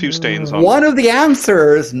 There's a few stains on one of the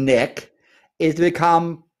answers, Nick, is to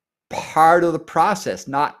become part of the process,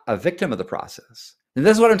 not a victim of the process. And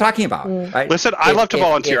this is what I'm talking about. Right? Listen, I love to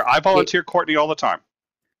volunteer. I volunteer, Courtney, all the time.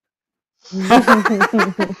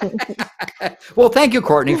 Well, thank you,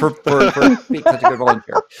 Courtney, for being such a good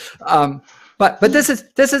volunteer. But this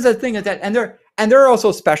is a thing and there are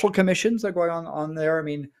also special commissions that are going on there. I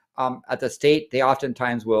mean, at the state, they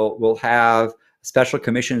oftentimes will have special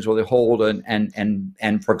commissions where they hold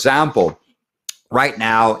and for example, right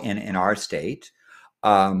now in our state,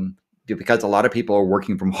 because a lot of people are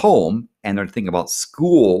working from home and they're thinking about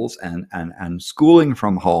schools and schooling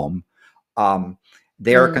from home,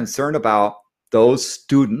 they are concerned about those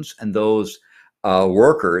students and those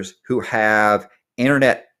workers who have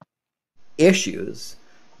internet issues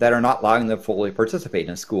that are not allowing them to fully participate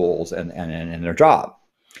in schools and in their job.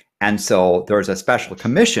 And so there's a special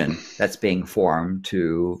commission that's being formed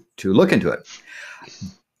to look into it.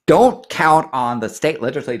 Don't count on the state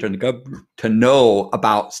legislature to know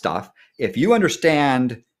about stuff. If you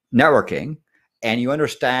understand networking and you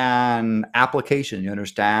understand application, you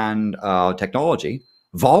understand technology,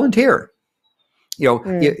 volunteer.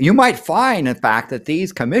 You might find, in fact, that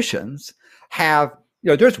these commissions have,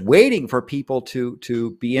 they're just waiting for people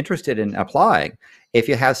to be interested in applying. If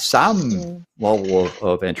you have some level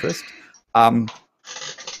of interest,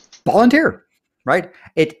 volunteer, right?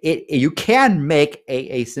 You can make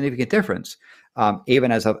a significant difference,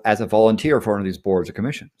 even as a volunteer for one of these boards or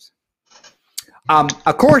commissions.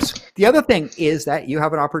 Of course, the other thing is that you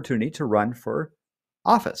have an opportunity to run for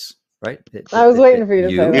office, right? I was waiting for you to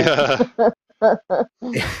say that.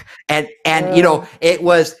 and it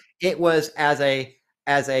was as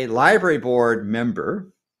a library board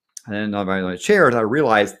member, and not my chairs, I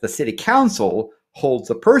realized the city council holds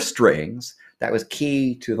the purse strings that was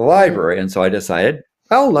key to the library, and so I decided,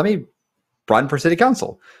 well, let me run for city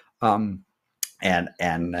council, and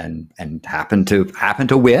happen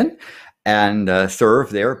to win and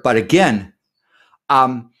serve there. But again,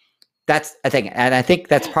 That's a thing, and I think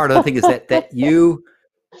that's part of the thing is that you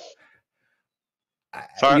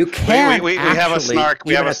Sorry, you can't we have a actually snark.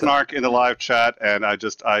 We have even a at the snark in the live chat, and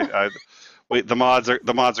the mods are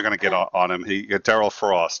going to get on him. Daryl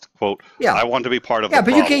Frost quote. yeah I want to be part of yeah,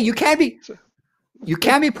 the but problem. you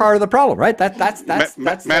can be part of the problem, right? That's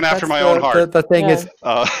Man after my own heart. the thing Yeah. is,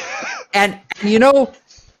 and you know,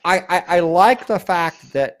 I like the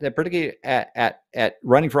fact that particularly at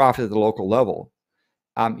running for office at the local level,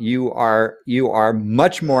 you are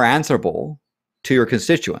much more answerable to your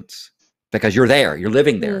constituents because you're there, you're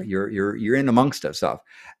living there, you're in amongst us stuff,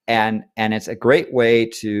 and it's a great way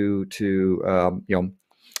to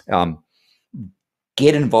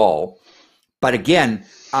get involved. But again,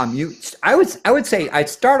 I would say I'd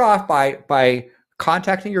start off by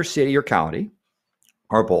contacting your city or county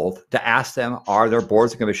or both to ask them, are there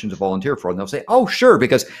boards and commissions to volunteer for? And they'll say, oh, sure,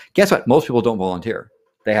 because guess what? Most people don't volunteer.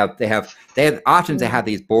 They have often they have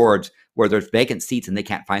these boards where there's vacant seats and they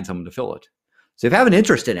can't find someone to fill it. So if you have an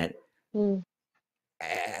interest in it,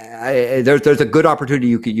 there's a good opportunity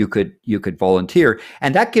you could volunteer,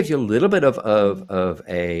 and that gives you a little bit of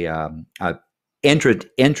a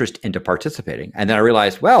interest into participating. And then I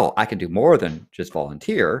realized, well, I can do more than just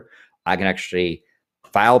volunteer. I can actually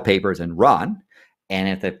file papers and run. And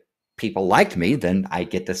if the people liked me, then I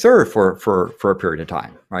get to serve for a period of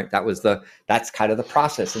time, right? That's kind of the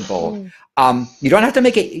process involved. You don't have to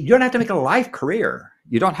make a life career.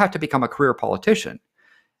 You don't have to become a career politician.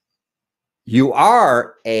 You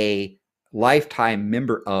are a lifetime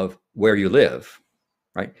member of where you live,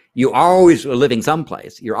 right? You are always living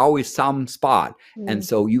someplace. You're always some spot. And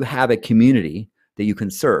so you have a community that you can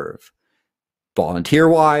serve,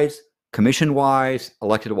 volunteer-wise, commission-wise,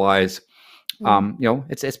 elected-wise.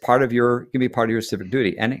 It's part of your, it can be part of your civic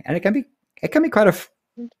duty, and it can be quite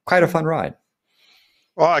a fun ride.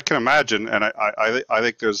 Well, I can imagine, and I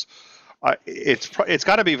think it's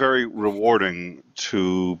got to be very rewarding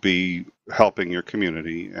to be helping your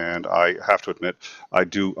community, and I have to admit I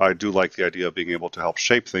do like the idea of being able to help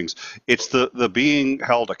shape things. It's the being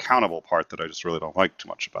held accountable part that I just really don't like too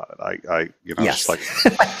much about it. Yes. Just like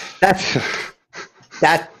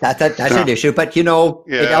that's an issue, but it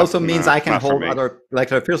also means I can hold other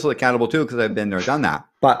elected officials accountable too, because I've been there, done that.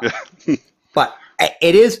 But but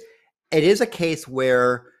it is a case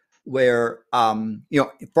where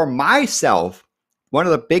for myself, one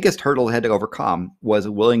of the biggest hurdles I had to overcome was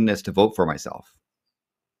a willingness to vote for myself.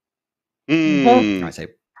 I say,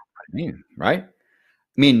 what do you mean, right? I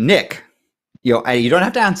mean, Nick, you don't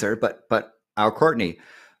have to answer, but our Courtney,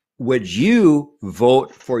 would you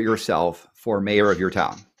vote for yourself for mayor of your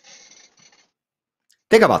town?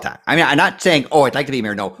 Think about that. I mean, I'm not saying, oh, I'd like to be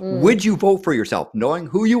mayor. No. Would you vote for yourself, knowing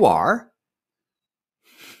who you are?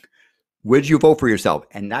 Would you vote for yourself?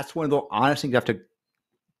 And that's one of the honest things you have to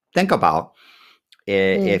think about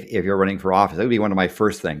if you're running for office. That would be one of my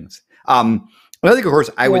first things. Another thing, of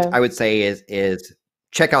course, I would say is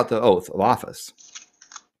check out the oath of office,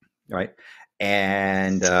 right?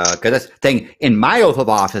 And because that's the thing, in my oath of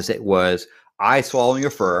office, it was, I solemnly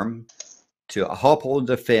affirm to uphold and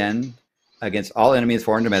defend against all enemies,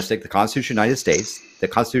 foreign and domestic, the Constitution of the United States, the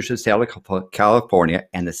Constitution of the State of California,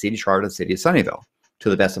 and the City Charter of the City of Sunnyvale, to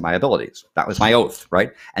the best of my abilities. That was my oath,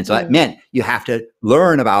 right? And so that meant you have to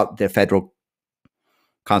learn about the federal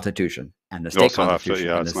Constitution and the state Constitution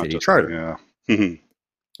and the City Charter. I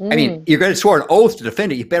mean, you're going to swear an oath to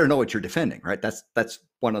defend it. You better know what you're defending, right? That's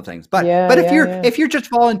one of the things. But if you're just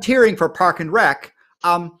volunteering for Park and Rec,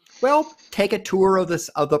 well, take a tour of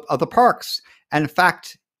the parks. And in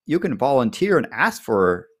fact, you can volunteer and ask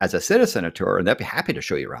for, as a citizen, a tour, and they'll be happy to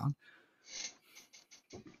show you around.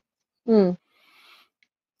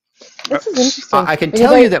 This is interesting. I can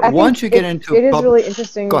tell you that once you get into it is really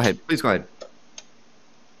interesting. Go ahead, please go ahead.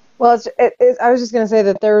 Well, I was just going to say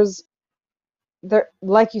that there,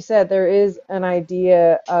 like you said, there is an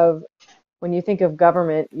idea of, when you think of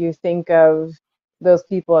government, you think of those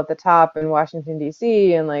people at the top in Washington,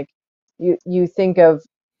 D.C., and like you think of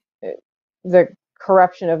the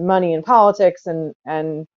corruption of money in politics, and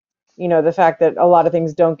the fact that a lot of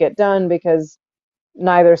things don't get done because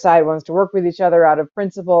neither side wants to work with each other out of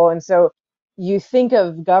principle. And so you think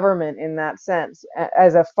of government in that sense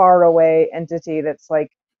as a far away entity that's like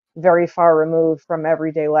very far removed from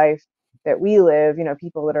everyday life that we live,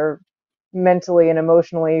 people that are mentally and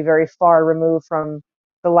emotionally very far removed from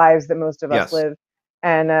the lives that most of us live.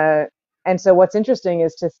 And so what's interesting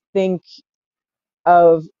is to think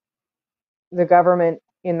of the government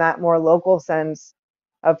in that more local sense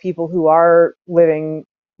of people who are living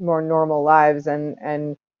more normal lives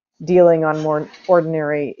and dealing on more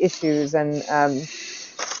ordinary issues. And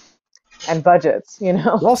and budgets, you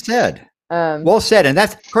know. Well said. Um, Well said. And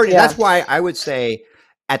that's, Courtney, yeah, that's why I would say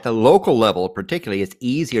at the local level, particularly, it's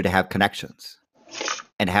easier to have connections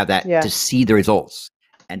and have that yeah, to see the results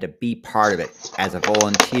and to be part of it as a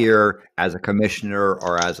volunteer, as a commissioner,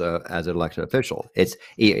 or as an elected official.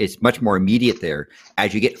 It's much more immediate there.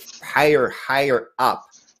 As you get higher up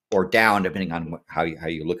or down, depending on how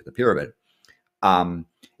you look at the pyramid, yeah.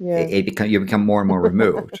 you become more and more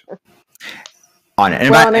removed on it.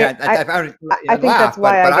 And Well, and I think that's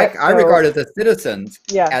why I regarded the citizens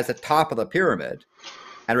yeah, as the top of the pyramid,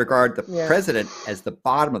 and regard the yeah, president as the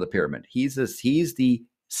bottom of the pyramid. He's the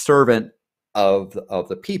servant of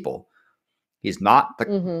the people. He's not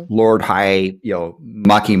the Lord High,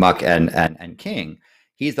 mucky muck and king.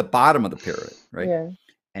 He's the bottom of the pyramid, right? yeah.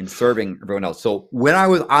 And serving everyone else. So when I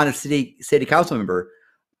was on a city council member,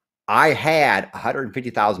 I had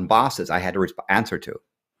 150,000 bosses I had to answer to.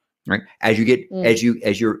 Right. As you get as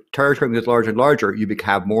your territory gets larger and larger, you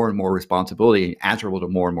have more and more responsibility and answerable to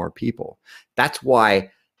more and more people. That's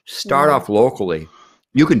why start off locally.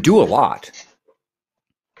 You can do a lot.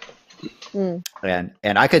 And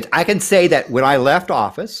I can say that when I left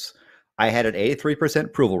office, I had an 83%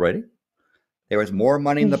 approval rating. There was more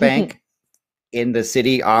money in the bank in the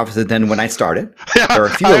city office than when I started. There are a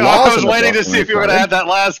few laws. I was waiting to see if you were going to add that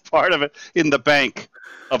last part of it, in the bank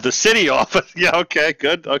of the city office. Yeah. Okay.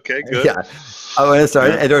 Good. Okay. Good. Yeah. Oh,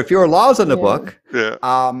 sorry. And there are fewer laws in the book. Yeah.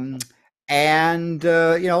 And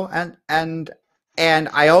and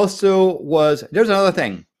I also was. There's another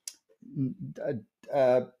thing.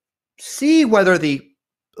 See whether the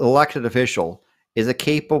elected official is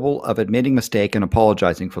capable of admitting mistake and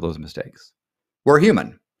apologizing for those mistakes. We're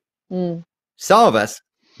human. Some of us,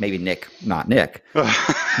 maybe not Nick,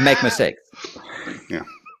 make mistakes. Yeah.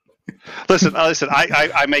 Listen.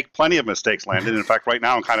 I make plenty of mistakes, Landon. In fact, right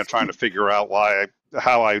now I'm kind of trying to figure out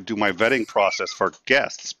how I do my vetting process for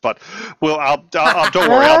guests. But don't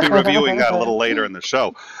worry, I'll be reviewing that a little later in the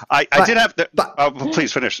show. I did have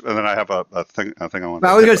please finish, and then I have a thing I want.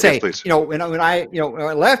 I was going to say, please. When I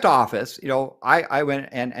left office, I went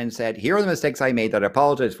and said, here are the mistakes I made that I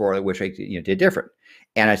apologize for, which I did different.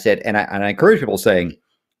 And I said, and I encourage people, saying,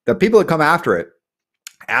 the people that come after it,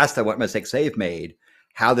 ask them what mistakes they've made,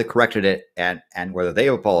 how they corrected it, and whether they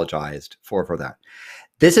apologized for that.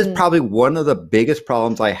 This is probably one of the biggest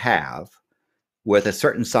problems I have with a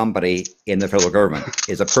certain somebody in the federal government,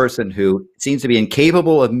 is a person who seems to be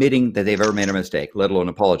incapable of admitting that they've ever made a mistake, let alone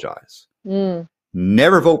apologize.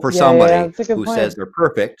 Never vote for somebody who says they're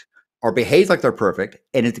perfect or behaves like they're perfect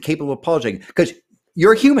and is capable of apologizing, because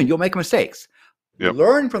you're human. You'll make mistakes. Yep.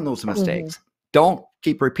 Learn from those mistakes. Don't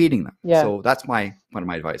keep repeating them. Yeah. So that's one of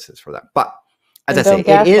my advices for that. But as I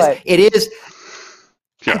say, it is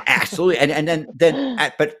absolutely. And then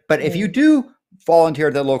but if you do volunteer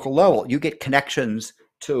at the local level, you get connections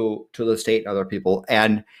to the state and other people,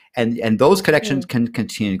 and those connections can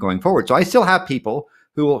continue going forward. So I still have people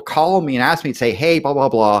who will call me and ask me to say, hey, blah, blah,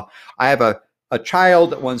 blah. I have a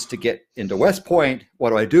child that wants to get into West Point.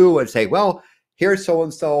 What do I do? And say, well, here's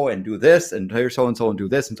so-and-so and do this, and here's so-and-so and do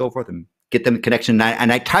this, and so forth, and get them a connection.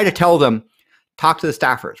 And I try to tell them, talk to the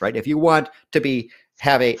staffers, right? If you want to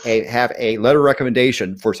have a letter of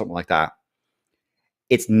recommendation for something like that,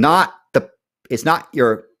 it's not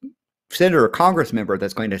your senator or Congress member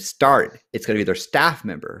that's going to start. It's going to be their staff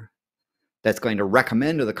member that's going to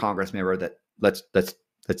recommend to the Congress member that let's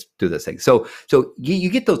do this thing. So you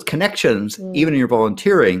get those connections even in your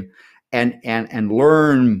volunteering, and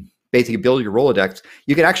learn, basically build your Rolodex.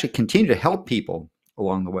 You can actually continue to help people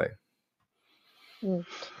along the way.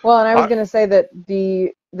 Well, and I was going to say that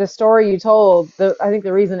the story you told, I think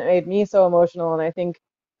the reason it made me so emotional, and I think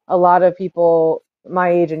a lot of people my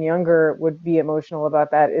age and younger would be emotional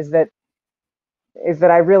about that, is that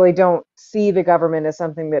I really don't see the government as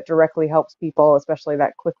something that directly helps people, especially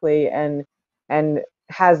that quickly, and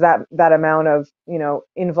has that amount of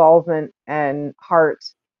involvement and heart,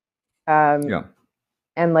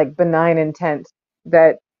 and like benign intent,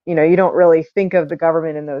 that you don't really think of the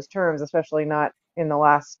government in those terms, especially not in the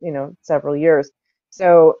last several years.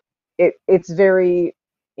 So it's very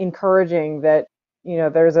encouraging that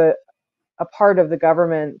there's a part of the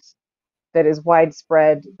government that is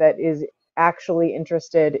widespread, that is actually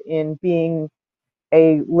interested in being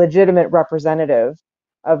a legitimate representative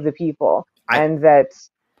of the people, and that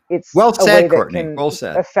it's well said, a way that Courtney. can Well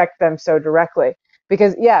said. affect them so directly.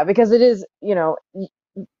 Because it is,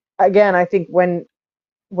 again, I think when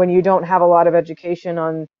you don't have a lot of education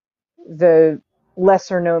on the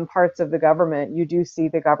lesser known parts of the government, you do see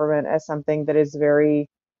the government as something that is very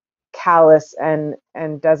callous and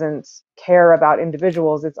doesn't care about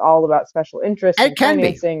individuals. It's all about special interests and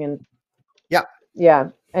financing, Yeah.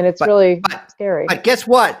 And it's But really but scary. but guess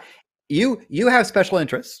what? You have special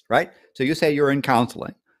interests, right? So you say you're in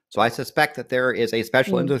counseling. So I suspect that there is a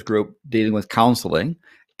special interest group dealing with counseling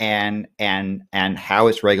and how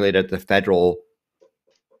it's regulated at the federal,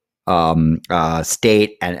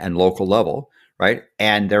 state, and local level, right?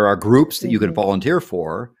 And there are groups that you can volunteer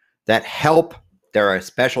for that help. There are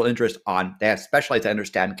special interests they have specialized to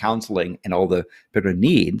understand counseling and all the different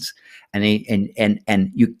needs, and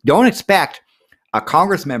you don't expect a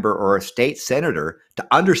Congress member or a state senator to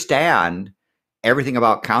understand everything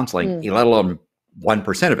about counseling, let alone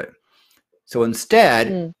 1% of it. So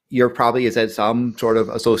instead, you're probably is at some sort of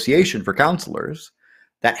association for counselors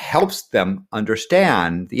that helps them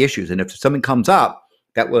understand the issues. And if something comes up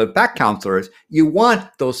that will affect counselors, you want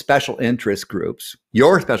those special interest groups,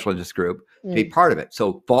 your special interest group, to be part of it.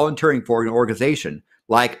 So volunteering for an organization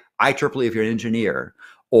like IEEE if you're an engineer,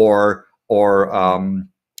 or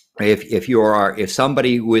if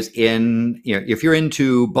somebody who is in, if you're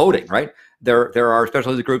into boating, right? There are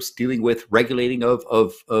special interest groups dealing with regulating of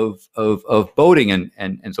boating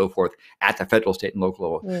and so forth at the federal, state, and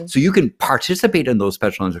local level. So you can participate in those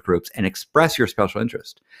special interest groups and express your special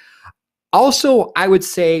interest. Also, I would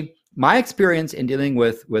say my experience in dealing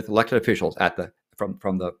with elected officials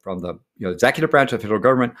from the executive branch of the federal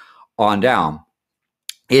government on down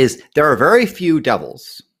is there are very few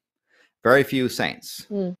devils, very few saints.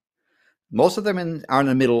 Most of them are in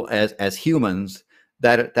the middle as humans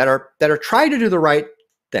that are trying to do the right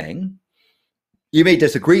thing. You may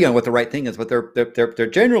disagree on what the right thing is, but they're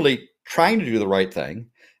generally trying to do the right thing.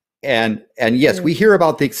 And yes, we hear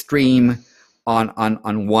about the extreme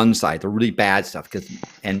on one side, the really bad stuff.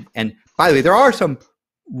 And by the way, there are some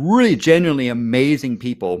really genuinely amazing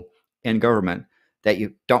people in government that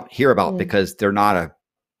you don't hear about because they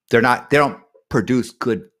don't produce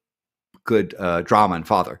good drama and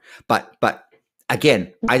fodder. But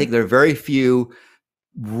again, I think there are very few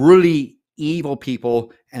really evil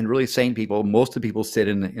people and really sane people. Most of the people sit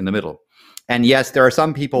in the middle. And yes, there are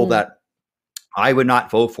some people that I would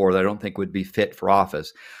not vote for that I don't think would be fit for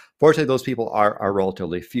office. Fortunately, those people are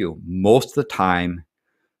relatively few. Most of the time,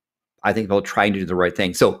 I think about trying to do the right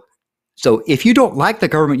thing. So if you don't like the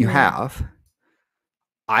government you have,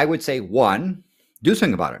 I would say, one, do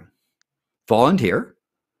something about it. Volunteer,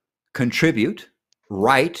 contribute,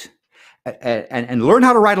 write, and learn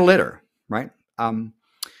how to write a letter, right?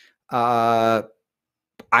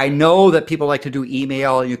 I know that people like to do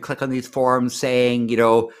email, and you click on these forums saying,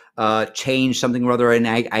 change something or other, and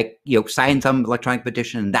I sign some electronic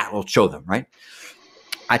petition, and that will show them, right?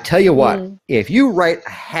 I tell you what, if you write a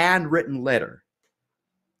handwritten letter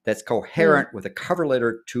that's coherent with a cover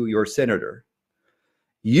letter to your senator,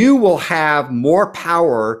 you will have more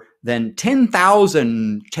power than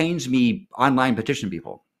 10,000 change me online petition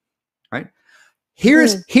people, right?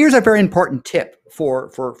 Here's a very important tip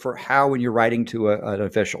for how, when you're writing to an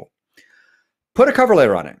official, put a cover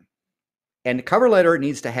letter on it. And the cover letter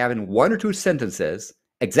needs to have in 1 or 2 sentences,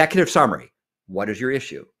 executive summary. What is your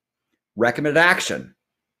issue? Recommended action,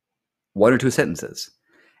 1 or 2 sentences.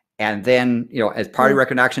 And then, as part of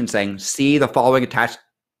recommended action, saying, see the following attached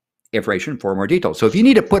information for more details. So if you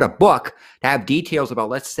need to put a book to have details about,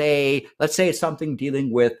 let's say it's something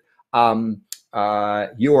dealing with, you are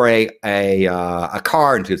a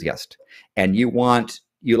car enthusiast, and you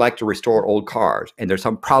like to restore old cars, and there's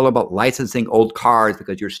some problem about licensing old cars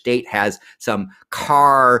because your state has some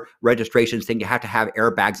car registrations thing. You have to have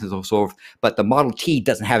airbags and so forth, but the Model T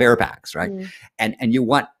doesn't have airbags, right? And you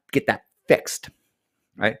want to get that fixed,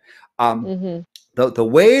 right? The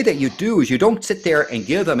way that you do is you don't sit there and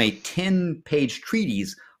give them a 10-page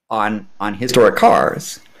treatise on historic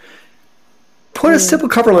cars. Put a simple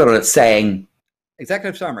cover letter that's saying,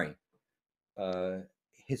 executive summary,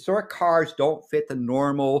 historic cars don't fit the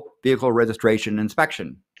normal vehicle registration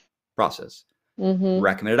inspection process.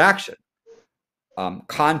 Recommended action.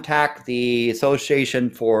 Contact the Association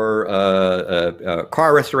for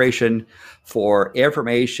Car Restoration for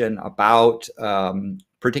information about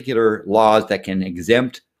particular laws that can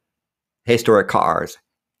exempt historic cars,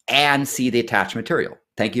 and see the attached material.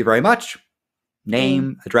 Thank you very much.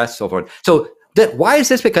 Name, address, so forth. So why is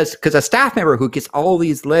this? Because a staff member who gets all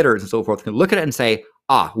these letters and so forth can look at it and say,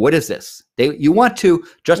 what is this? You want to,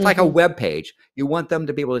 just like a web page, you want them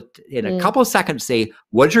to be able to, in a couple of seconds, say,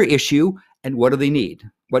 what is your issue and what do they need?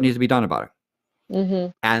 What needs to be done about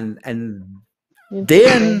it? And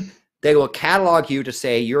then they will catalog you to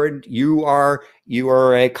say you are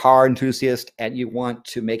a car enthusiast, and you want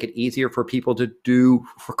to make it easier for people to do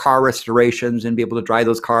for car restorations and be able to drive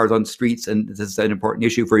those cars on streets, and this is an important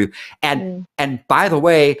issue for you. And by the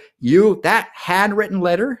way, that handwritten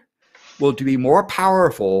letter will be more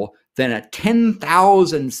powerful than a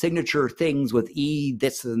 10,000 signature things with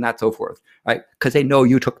this and that, so forth, right? Because they know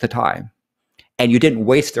you took the time and you didn't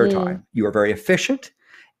waste their time. You were very efficient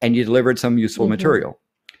and you delivered some useful material.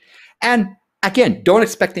 And again, don't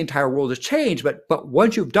expect the entire world to change, but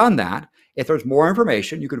once you've done that, if there's more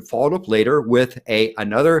information, you can follow it up later with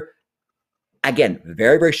another, again,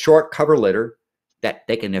 very, very short cover letter that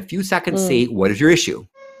they can in a few seconds see what is your issue.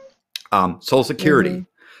 Social Security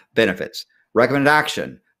benefits, recommended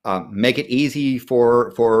action, make it easy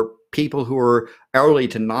for people who are elderly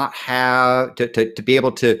to not have to be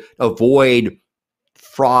able to avoid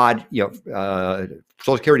fraud,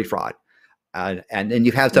 Social Security fraud. And then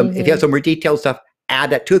you have some, if you have some more detailed stuff, add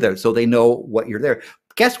that to them so they know what you're there.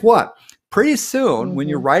 Guess what? Pretty soon, when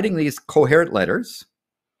you're writing these coherent letters,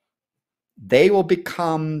 they will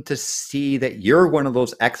become to see that you're one of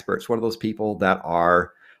those experts, one of those people that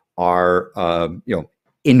are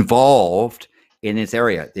involved in this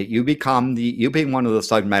area, that you become you being one of the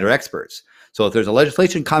subject matter experts. So if there's a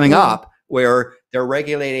legislation coming up where they're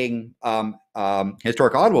regulating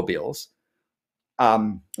historic automobiles,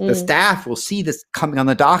 the staff will see this coming on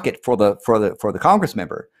the docket for the Congress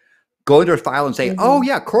member, go into her file and say, oh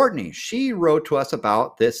yeah, Courtney, she wrote to us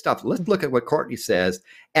about this stuff. Let's look at what Courtney says,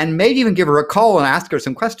 and maybe even give her a call and ask her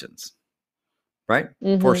some questions, right?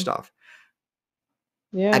 For stuff.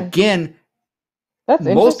 Yeah. Again, that's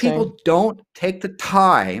most people don't take the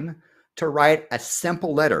time to write a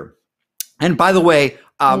simple letter. And by the way,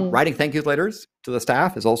 writing thank you letters to the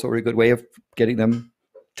staff is also a really good way of getting them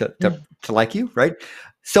to like you, right?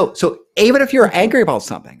 So even if you're angry about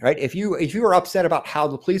something, right? If you are upset about how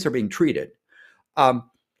the police are being treated, a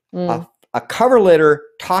cover letter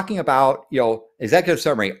talking about, executive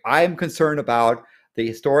summary, I'm concerned about the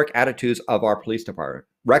historic attitudes of our police department.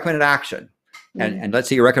 Recommended action. And let's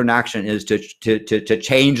say your recommended action is to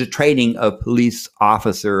change the training of police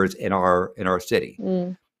officers in our city.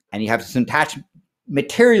 And you have some attached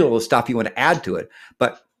material stuff you want to add to it,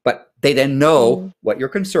 but they then know what you're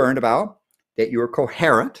concerned about, that you're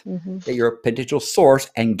coherent, that you're a potential source,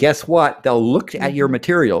 and guess what? They'll look at your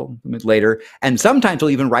material later, and sometimes they'll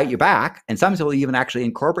even write you back, and sometimes they'll even actually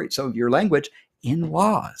incorporate some of your language in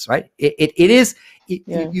laws, right?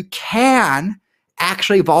 You can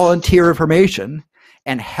actually volunteer information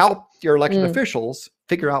and help your elected officials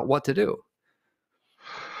figure out what to do.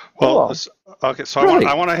 Well, okay. So really?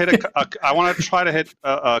 I want to hit I want to try to hit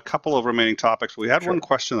a couple of remaining topics. We had one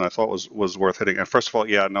question that I thought was worth hitting. And first of all,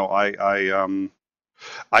 yeah, no,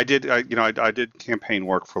 I did campaign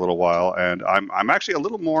work for a little while, and I'm actually a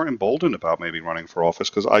little more emboldened about maybe running for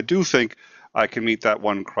office because I do think I can meet that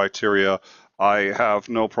one criteria. I have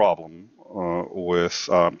no problem with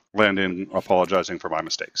Landon apologizing for my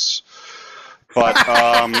mistakes, but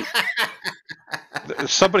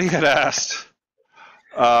somebody had asked.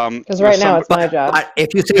 Because right now it's my job. But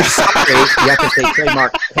if you say sorry, you have to say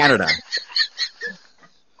trademark Canada.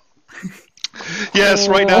 Yes,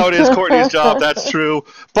 right now it is Courtney's job. That's true.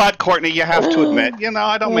 But Courtney, you have to admit,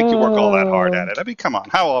 I don't make you work all that hard at it. I mean, come on.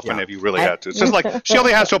 How often have you really had to? It's just like she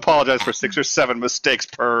only has to apologize for 6 or 7 mistakes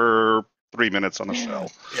per 3 minutes on the show.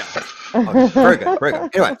 Yeah. Okay. Very good. Very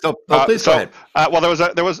good. Anyway, so please go ahead.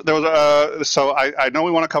 Well, so I know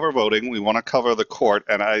we want to cover voting. We want to cover the court,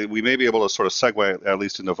 and we may be able to sort of segue at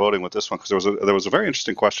least into voting with this one, because there was a very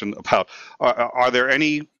interesting question about are there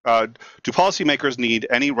any do policymakers need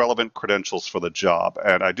any relevant credentials for the job?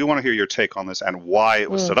 And I do want to hear your take on this and why it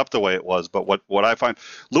was set up the way it was. But what I find,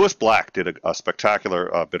 Lewis Black did a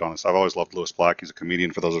spectacular bit on this. I've always loved Lewis Black. He's a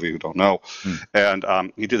comedian, for those of you who don't know, and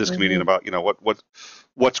he did this comedian about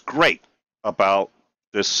what's great about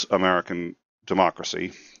this American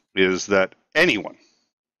democracy is that anyone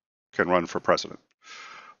can run for president.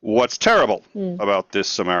 What's terrible about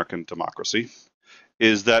this American democracy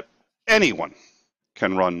is that anyone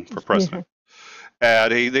can run for president.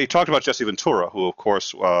 And they talked about Jesse Ventura, who, of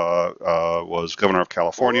course, was governor of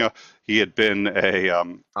California. He had been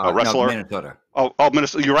a wrestler. No, Minnesota. Oh,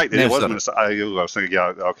 Minnesota. You're right. Minnesota. It was Minnesota. I was thinking,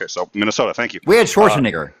 yeah, okay, so Minnesota. Thank you. We had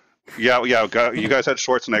Schwarzenegger. Yeah, you guys had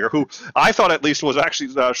Schwarzenegger, who I thought at least was actually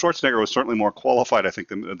Schwarzenegger was certainly more qualified, I think,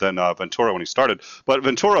 than Ventura when he started. But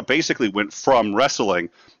Ventura basically went from wrestling.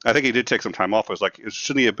 I think he did take some time off. It was like,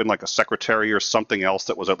 shouldn't he have been like a secretary or something else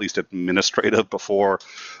that was at least administrative before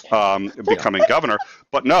becoming governor?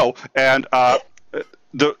 But no, and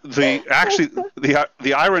the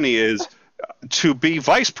irony is, to be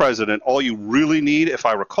vice president, all you really need, if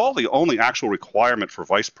I recall, the only actual requirement for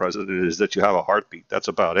vice president is that you have a heartbeat. That's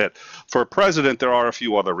about it. For president, there are a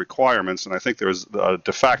few other requirements, and I think there's a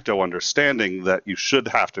de facto understanding that you should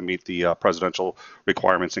have to meet the presidential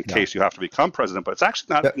requirements in case you have to become president. But it's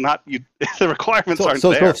actually not you. The requirements aren't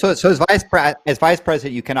there. So as vice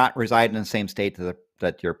president, you cannot reside in the same state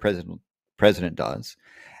that your president does.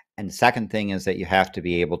 And the second thing is that you have to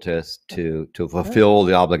be able to fulfill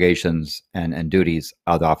the obligations and duties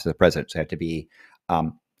of the office of the president. So you have to be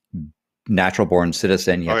natural born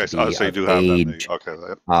citizen. You have to be so you do of age. Have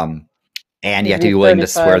okay. And you have to be willing to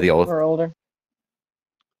swear the oath. Or older.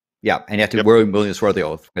 Yeah, and you have to be willing to swear the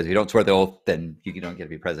oath, because if you don't swear the oath, then you don't get to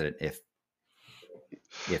be president if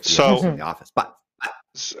you're in the office. But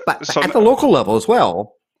at the local level as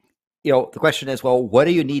well, the question is, well, what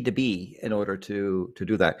do you need to be in order to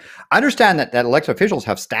do that? I understand that elected officials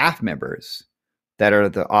have staff members that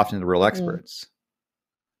are often the real experts.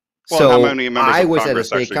 Well, so how many members I of was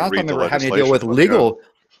Congress at a state council member having to deal with legislation? legal.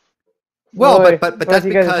 Well, but that's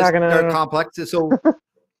because they're complex. So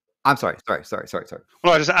I'm sorry.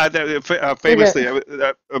 Well, I just add that famously,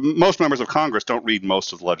 most members of Congress don't read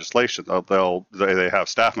most of the legislation. They have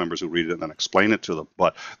staff members who read it and then explain it to them.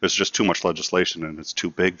 But there's just too much legislation and it's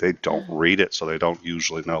too big. They don't read it, so they don't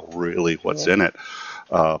usually know really what's in it.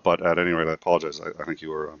 But at any rate, I apologize. I think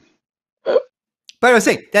you were. But I was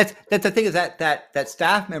saying that's the thing, is that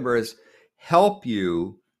staff members help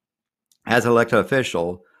you as an elected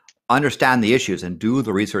official understand the issues and do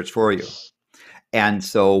the research for you. And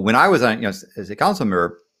so when I was on, as a council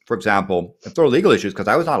member, for example, if there were legal issues, because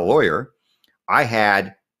I was not a lawyer, I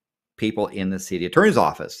had people in the city attorney's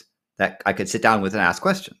office that I could sit down with and ask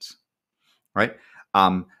questions, right?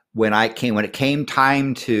 When it came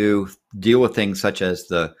time to deal with things such as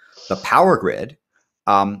the power grid,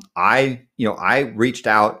 I reached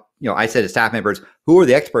out, I said to staff members, who are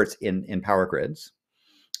the experts in power grids?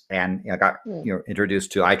 And I got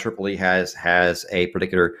introduced to IEEE has a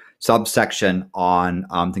particular subsection on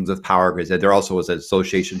things with power grids. There also was an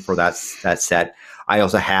association for that set. I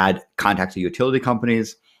also had contacts with utility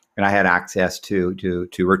companies, and I had access to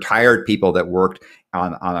retired people that worked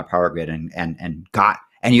on a power grid, and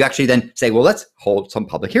you actually then say, well, let's hold some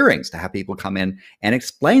public hearings to have people come in and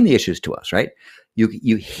explain the issues to us, right?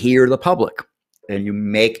 You hear the public. And you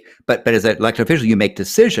make, but as an elected official, you make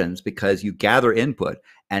decisions because you gather input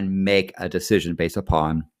and make a decision based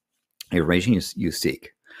upon information you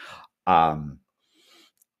seek. And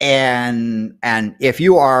if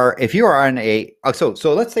you are on a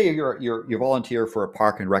so let's say you volunteer for a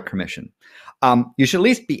park and rec commission, you should at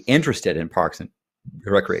least be interested in parks and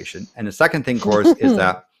recreation. And the second thing, of course, is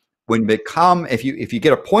that if you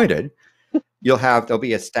get appointed, there'll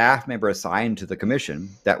be a staff member assigned to the commission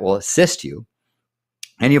that will assist you.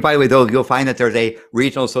 And by the way, you'll find that there's a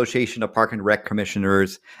regional association of park and rec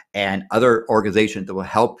commissioners and other organizations that will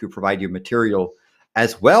help you provide your material,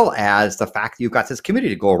 as well as the fact that you've got this committee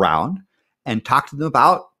to go around and talk to them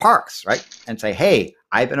about parks, right? And say, hey,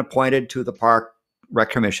 I've been appointed to the Park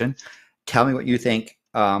Rec Commission. Tell me what you think.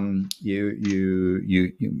 What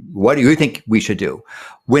do you think we should do?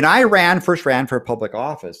 When I first ran for public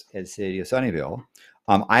office in the city of Sunnyvale,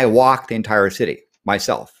 I walked the entire city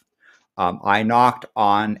myself. I knocked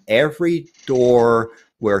on every door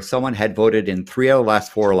where someone had voted in 3 of the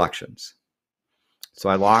last 4 elections. So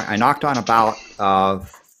I knocked on about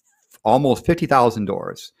almost 50,000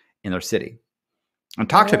 doors in their city and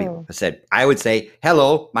talked to people. I would say,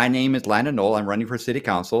 hello, my name is Landon Knoll. I'm running for city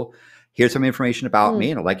council. Here's some information about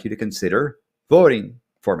me, and I'd like you to consider voting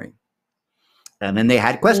for me. And then they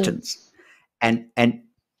had questions. And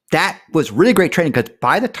that was really great training, because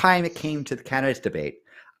by the time it came to the candidates debate,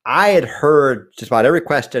 I had heard just about every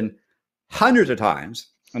question hundreds of times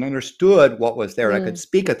and understood what was there. I could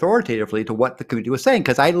speak authoritatively to what the committee was saying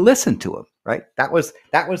because I listened to them, right? That was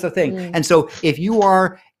the thing. And so if you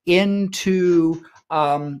are into,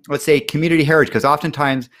 let's say, community heritage, because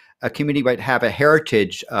oftentimes a community might have a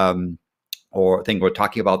heritage or thing, we're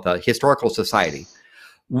talking about the historical society.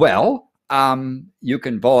 Well, you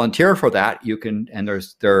can volunteer for that. You can, and there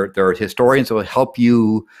are historians who will help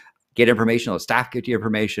you get information, or staff get you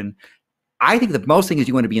information. I think the most thing is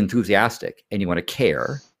you want to be enthusiastic and you want to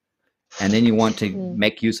care, and then you want to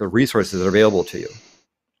make use of resources that are available to you,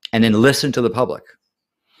 and then listen to the public.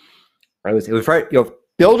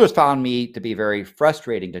 Builders found me to be very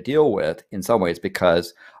frustrating to deal with in some ways,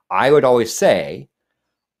 because I would always say,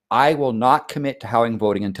 I will not commit to having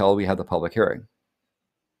voting until we have the public hearing.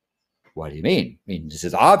 What do you mean? I mean, this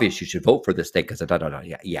is obvious. You should vote for this thing because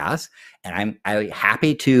yes. And I'd be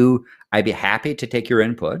happy to take your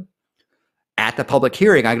input. at the public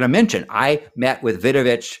hearing, I'm going to mention I met with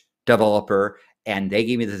Vidovich developer and they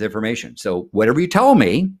gave me this information. So whatever you tell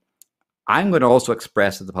me, I'm going to also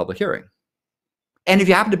express at the public hearing. And if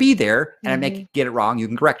you happen to be there and I get it wrong, you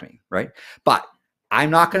can correct me, right? But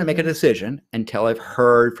I'm not going to make a decision until I've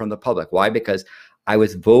heard from the public. Why? Because I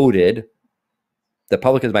was voted, the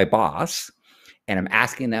public is my boss, and I'm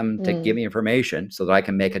asking them to give me information so that I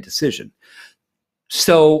can make a decision.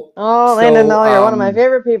 So, Landon, you're one of my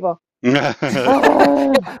favorite people. but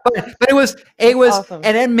it was awesome.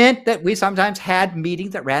 And it meant that we sometimes had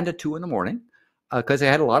meetings that ran to 2 in the morning because they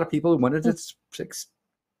had a lot of people who wanted to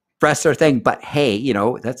express their thing. But hey, you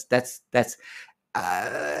know, that's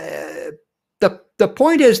the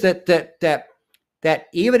point is that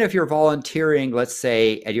even if you're volunteering, let's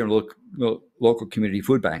say at your local community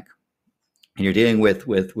food bank, and you're dealing with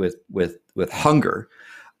hunger,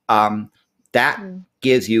 that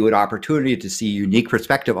gives you an opportunity to see a unique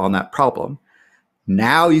perspective on that problem.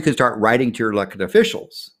 Now you can start writing to your elected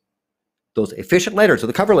officials those efficient letters, or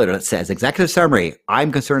the cover letter that says, executive summary,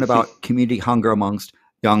 I'm concerned about community hunger amongst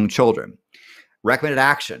young children. Recommended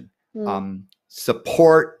action,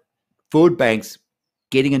 support food banks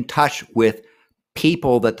getting in touch with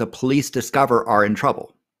people that the police discover are in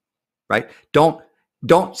trouble, right? Don't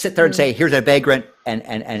sit there and say, here's a vagrant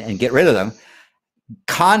and get rid of them.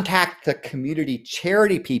 Contact the community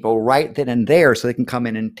charity people right then and there so they can come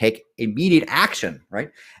in and take immediate action, right?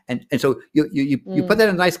 And so you put that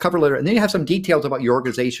in a nice cover letter, and then you have some details about your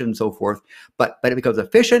organization and so forth, but it becomes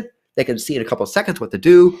efficient. They can see in a couple of seconds what to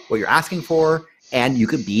do, what you're asking for, and you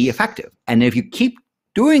can be effective. And if you keep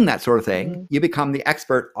doing that sort of thing, you become the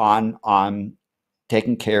expert on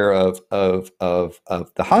taking care of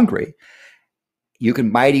the hungry. You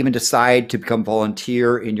might even decide to become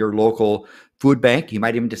volunteer in your local food bank. You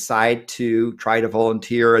might even decide to try to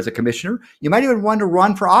volunteer as a commissioner. You might even want to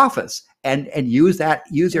run for office and use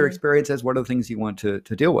your experience as one of the things you want to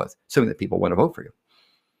deal with, something that people want to vote for you.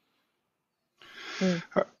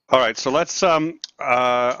 All right, so let's.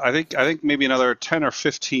 I think maybe another 10 or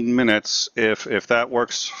 15 minutes, if that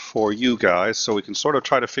works for you guys, so we can sort of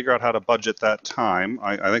try to figure out how to budget that time.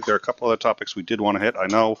 I think there are a couple other topics we did want to hit. I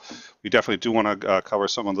know we definitely do want to cover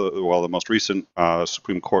some of the most recent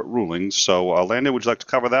Supreme Court rulings. So, Landon, would you like to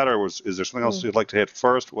cover that, or is there something else you'd like to hit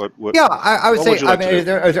first? Yeah, I would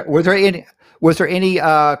say. Was there any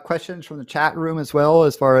questions from the chat room as well,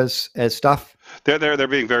 as far as stuff? They're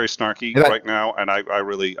being very snarky right now, and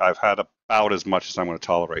I've had about as much as I'm going to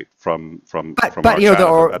tolerate from our chat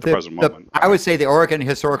at the present moment. I would say the Oregon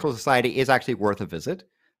Historical Society is actually worth a visit.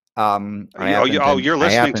 You're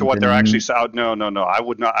listening to what they're actually saying. No. I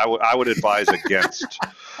would not. I would advise against.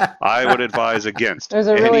 I would advise against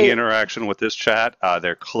any interaction with this chat.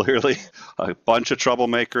 They're clearly a bunch of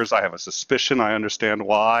troublemakers. I have a suspicion. I understand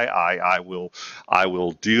why. I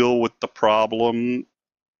will deal with the problem.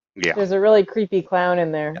 Yeah. There's a really creepy clown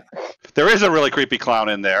in there. There is a really creepy clown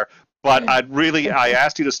in there, but I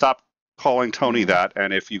asked you to stop calling Tony that,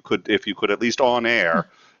 and if you could at least on air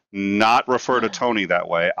not refer to Tony that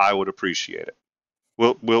way, I would appreciate it.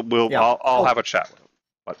 I'll have a chat with him.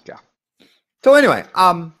 But yeah. So anyway,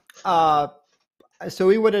 so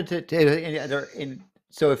we would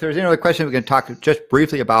so if there's any other question, we can talk just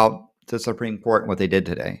briefly about the Supreme Court and what they did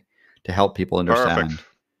today to help people understand.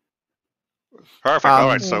 Perfect. All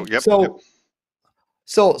right. So yep. So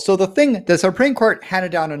the Supreme Court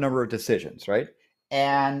handed down a number of decisions, right?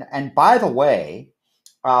 And by the way,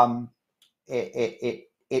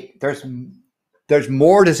 there's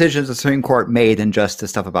more decisions the Supreme Court made than just the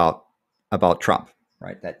stuff about Trump,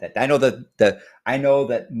 right? That I know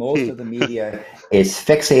that most of the media is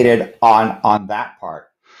fixated on that part,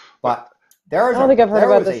 but I don't think I've heard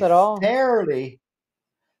about this at all. There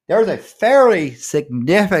was a fairly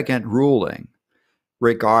significant ruling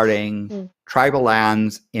regarding tribal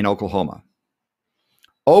lands in Oklahoma.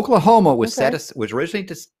 Oklahoma was originally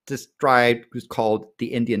described, was called the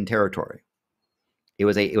Indian Territory. It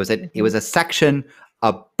was a section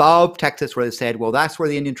above Texas where they said, well, that's where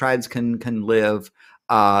the Indian tribes can live.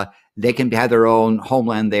 They can have their own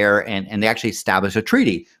homeland there, and they actually established a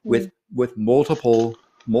treaty with multiple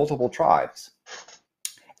tribes.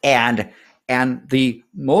 And the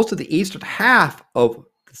most of the eastern half of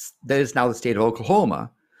that is now the state of Oklahoma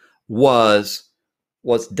was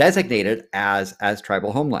designated as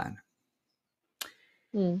tribal homeland.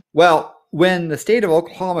 Well, when the state of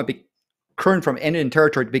Oklahoma turned from Indian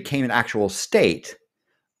Territory became an actual state,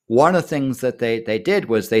 one of the things that they did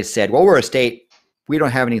was they said, well, we're a state, we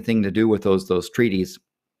don't have anything to do with those treaties.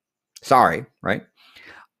 Sorry, right?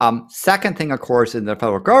 Second thing, of course, in the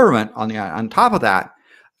federal government on top of that,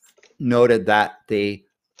 noted that the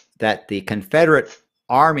that the Confederate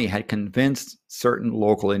Army had convinced certain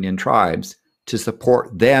local Indian tribes to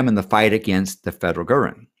support them in the fight against the federal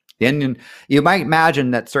government. You might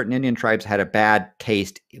imagine that certain Indian tribes had a bad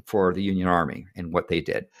taste for the Union Army and what they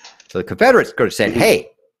did. So the Confederates could have said, hey,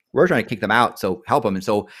 we're trying to kick them out, so help them. And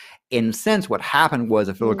so in a sense, what happened was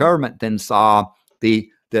the federal government then saw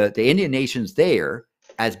the Indian nations there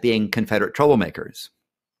as being Confederate troublemakers.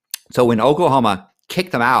 So when Oklahoma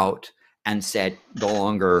kicked them out and said no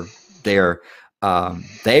longer there,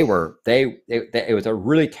 it was a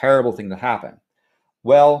really terrible thing to happen.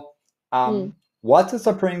 Well, what the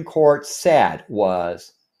Supreme Court said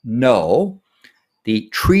was, no, the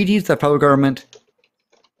treaties the federal government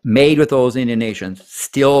made with those Indian nations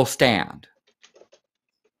still stand.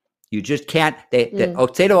 You just can't, the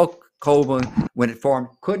state of Oklahoma, when it formed,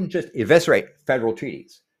 couldn't just eviscerate federal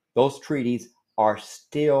treaties. Those treaties are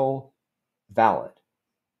still valid.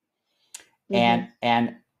 And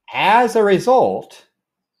as a result,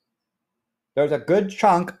 there's a good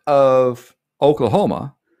chunk of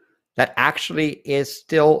Oklahoma that actually is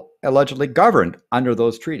still allegedly governed under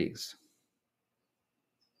those treaties.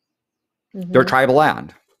 They're tribal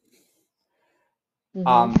land.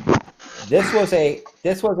 This was a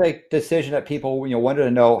decision that people wanted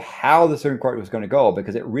to know how the Supreme Court was going to go,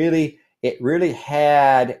 because it really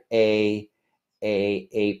had a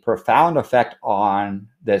profound effect on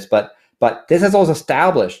this. But this has also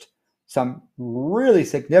established some really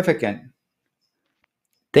significant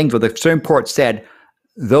things where the Supreme Court said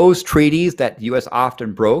those treaties that the U.S.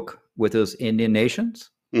 often broke with those Indian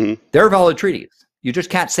nations, they're valid treaties. You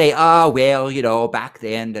just can't say, oh, well, back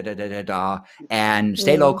then, and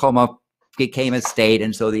state of Oklahoma became a state,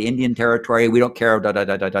 and so the Indian territory, we don't care,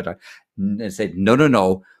 And said,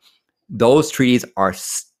 no. Those treaties are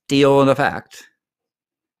still in effect,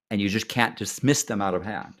 and you just can't dismiss them out of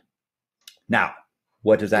hand. Now,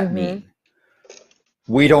 what does that mean?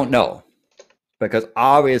 We don't know, because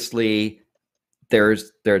obviously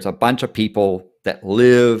there's a bunch of people that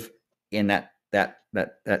live in that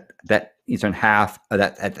eastern half of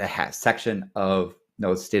that section of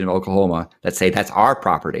the state of Oklahoma that say that's our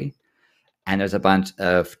property, and there's a bunch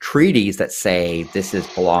of treaties that say this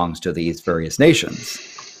belongs to these various nations.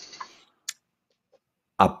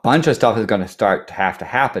 A bunch of stuff is going to have to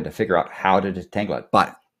happen to figure out how to detangle it.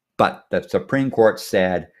 But the Supreme Court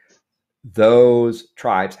said those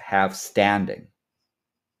tribes have standing.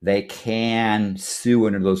 They can sue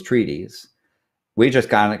under those treaties. We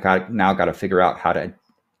just now got to figure out how to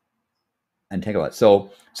untangle it.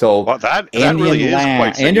 So that Indian really is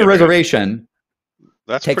land, quite Indian reservation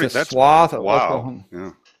takes a swath of Oklahoma.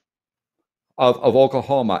 Yeah. Of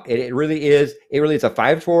Oklahoma. It really is a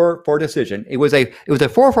 5-4 decision. It was a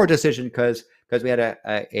 4-4 decision because we had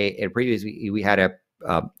we had a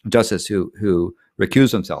justice who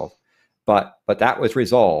recused himself, but that was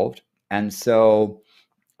resolved, and so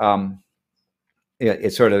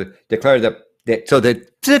it sort of declared that so the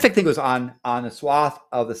specific thing was on the swath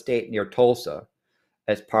of the state near Tulsa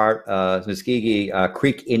as part of Muskogee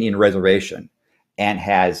Creek Indian Reservation, and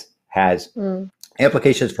has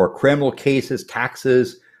implications for criminal cases,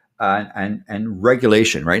 taxes, and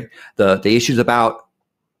regulation. Right, the issues about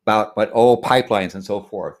oil pipelines and so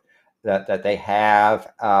forth that they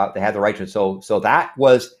have the right to. So that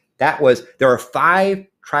was there are 5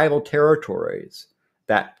 tribal territories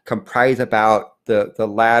that comprise about the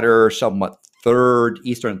latter somewhat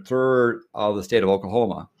eastern third of the state of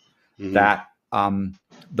Oklahoma that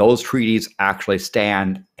those treaties actually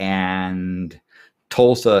stand, and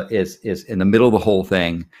Tulsa is in the middle of the whole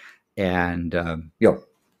thing, and something's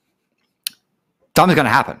going to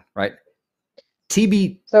happen, right? To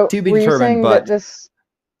be determined. But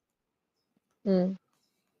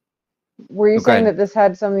were you saying that this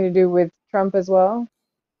had something to do with Trump as well?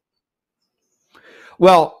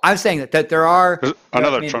 Well, I'm saying that there are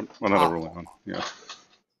another ruling on. Yeah.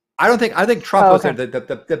 I think Trump was there.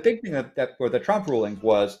 The big thing that for the Trump ruling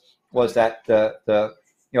was that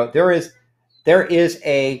there is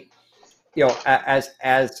a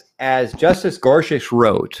as Justice Gorsuch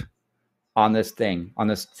wrote on this thing,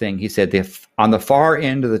 he said on the far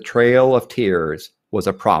end of the Trail of Tears was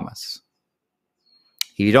a promise.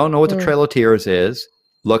 If you don't know what the Trail of Tears is,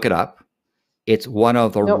 look it up. It's one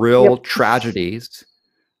of the real tragedies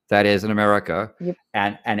that is in America,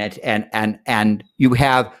 and you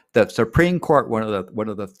have the Supreme Court, one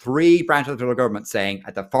of the 3 branches of the federal government, saying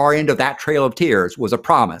at the far end of that Trail of Tears was a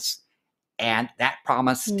promise, and that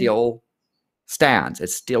promise still stands.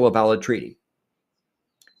 It's still a valid treaty,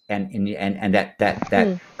 and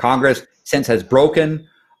that Congress since has broken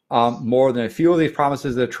more than a few of these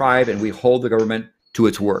promises of the tribe, and we hold the government to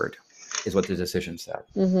its word. is what the decision said.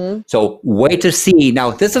 Mm-hmm. So wait to see.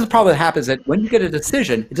 Now, this is the problem that happens, that when you get a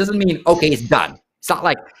decision, it doesn't mean, okay, it's done. It's not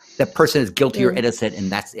like the person is guilty or innocent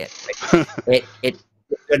and that's it. Right? It's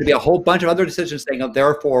going to be a whole bunch of other decisions saying, oh,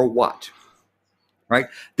 therefore what? Right?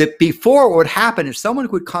 That before, what would happen is someone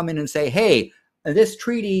would come in and say, hey, this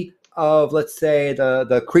treaty of, let's say,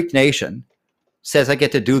 the Creek Nation says I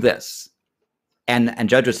get to do this. And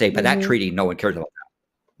judge would say, but that treaty, no one cares about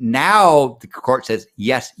that. Now the court says,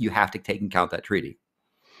 yes, you have to take into account that treaty.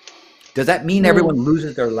 Does that mean everyone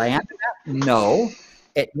loses their land? No.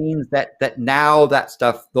 It means that now that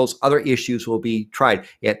stuff, those other issues will be tried.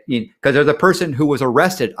 Because there's a person who was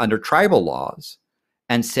arrested under tribal laws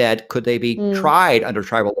and said, could they be tried under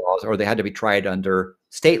tribal laws, or they had to be tried under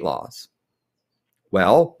state laws?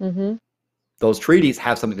 Well, those treaties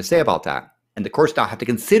have something to say about that. And the courts now have to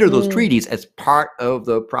consider those treaties as part of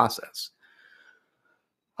the process.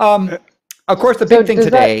 Of course, the big thing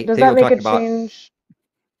today, does that make a change?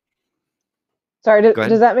 Sorry,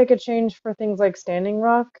 does that make a change for things like Standing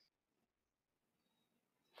Rock?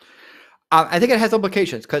 I think it has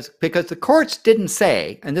implications because the courts didn't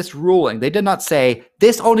say, in this ruling, they did not say,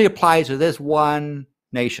 this only applies to this one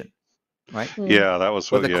nation, right? Yeah, that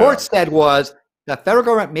was what the court said was the federal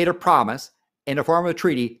government made a promise in the form of a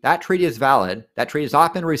treaty. That treaty is valid. That treaty has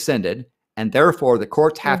not been rescinded. And therefore, the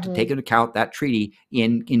courts have to take into account that treaty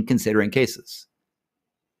in considering cases.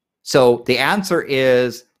 So the answer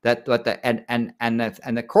is that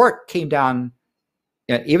the court came down,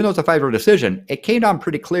 even though it's a federal decision, it came down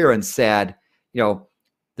pretty clear and said, the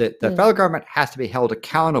federal government has to be held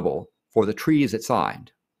accountable for the treaties it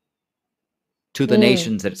signed to the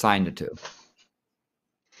nations that it signed it to.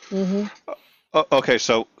 Okay,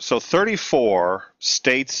 so 34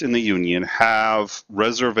 states in the Union have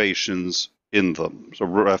reservations in them, so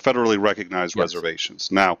federally recognized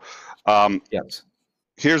reservations. Now,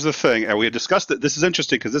 here's the thing, and we had discussed that this is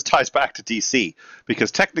interesting because this ties back to D.C., because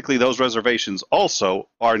technically those reservations also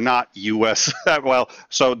are not U.S. Well,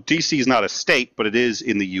 so D.C. is not a state, but it is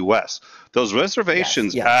in the U.S. Those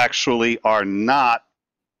reservations actually are not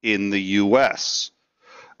in the U.S.,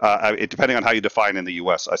 depending on how you define in the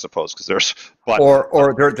U.S., I suppose, because there's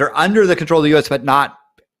or they're under the control of the U.S., but not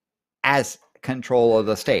as control of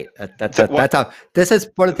the state. That's how this is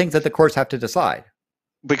one of the things that the courts have to decide.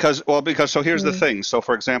 Because so here's the thing. So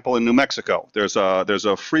for example, in New Mexico, there's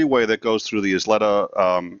a freeway that goes through the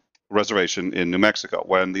Isleta reservation in New Mexico.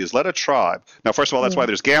 When the Isleta tribe, now first of all, that's why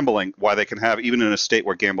there's gambling. Why they can have, even in a state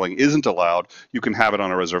where gambling isn't allowed, you can have it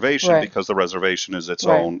on a reservation because the reservation is its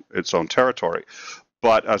own territory.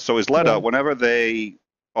 But so Isleta, whenever they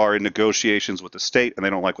are in negotiations with the state and they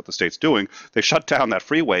don't like what the state's doing, they shut down that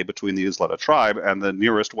freeway between the Isleta tribe, and the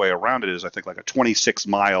nearest way around it is, I think, like a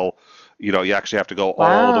 26-mile, you actually have to go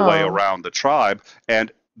all the way around the tribe.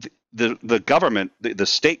 And the government, the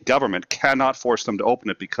state government cannot force them to open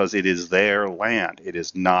it because it is their land. It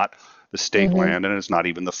is not the state land, and it's not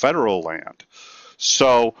even the federal land.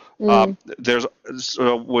 So there's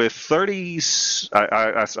with 30, sorry,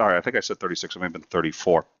 I think I said 36, it may have been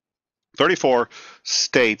 34. 34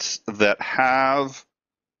 states that have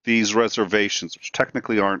these reservations, which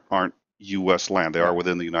technically aren't U.S. land. They are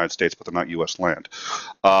within the United States, but they're not U.S. land.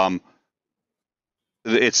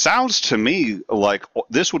 It sounds to me like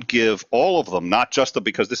this would give all of them, not just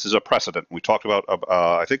because this is a precedent. We talked about,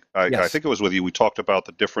 I think it was with you, we talked about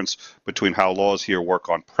the difference between how laws here work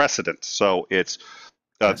on precedent. So it's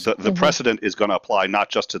the precedent is going to apply not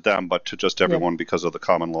just to them, but to just everyone because of the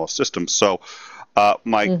common law system. So I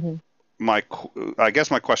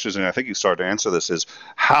guess my question is, and I think you started to answer this, is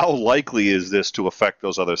how likely is this to affect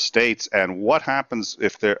those other states, and what happens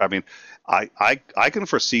if there? I mean, I can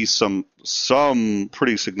foresee some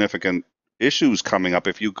pretty significant issues coming up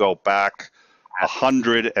if you go back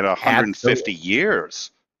 100 and 150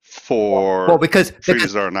 years for because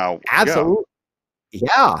treaties that are now absolutely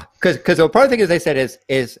because the part of the thing is they said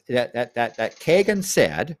is that Kagan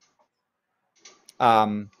said.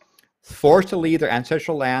 Forced to leave their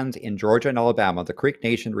ancestral lands in Georgia and Alabama, the Creek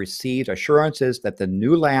Nation received assurances that the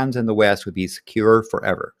new lands in the West would be secure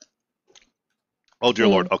forever. Oh dear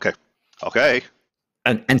Lord! Okay.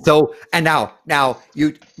 And now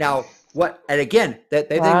what? And again, they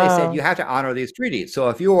said you have to honor these treaties. So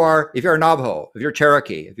if you're Navajo, if you're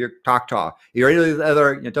Cherokee, if you're Choctaw, if you're any of these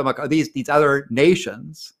other these other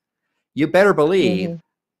nations, you better believe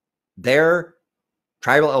their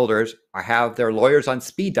tribal elders have their lawyers on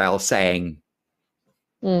speed dial saying,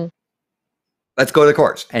 let's go to the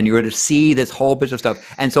courts. And you're going to see this whole bunch of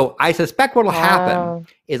stuff. And so I suspect what will happen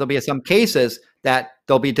is there'll be some cases that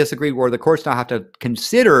they'll be disagreed where the courts now have to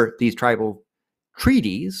consider these tribal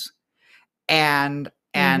treaties. And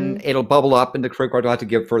and it'll bubble up, and the Supreme Court will have to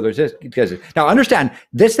give further decisions. Now, understand,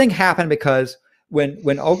 this thing happened because when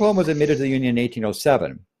Oklahoma was admitted to the Union in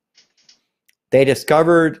 1807, they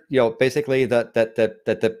discovered, basically that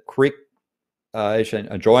the Creek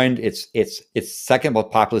adjoined its second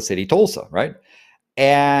most populous city, Tulsa, right?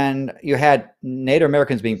 And you had Native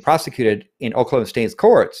Americans being prosecuted in Oklahoma State's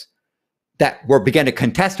courts that began to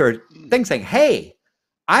contest their thing, saying, "Hey,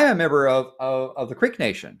 I'm a member of the Creek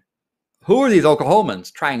Nation. Who are these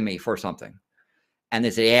Oklahomans trying me for something?" And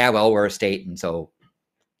they say, "Yeah, well, we're a state, and so,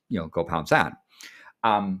 go pound sand."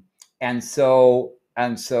 And so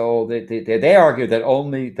they argue that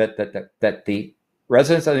only that the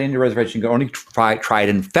residents of the Indian reservation can only try it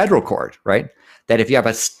in federal court, right? That if you have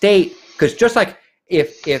a state, because just like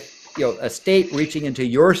if a state reaching into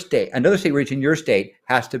your state, another state reaching your state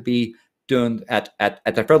has to be doing at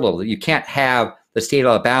the federal level. You can't have the state of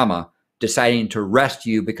Alabama deciding to arrest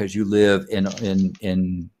you because you live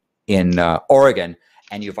in Oregon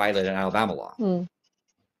and you violate an Alabama law.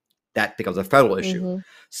 That becomes a federal issue.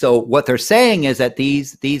 So what they're saying is that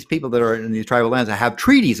these people that are in these tribal lands that have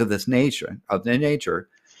treaties of this nature,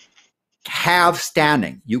 have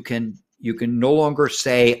standing. You can no longer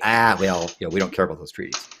say, we don't care about those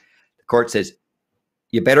treaties. The court says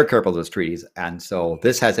you better care about those treaties, and so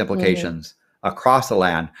this has implications across the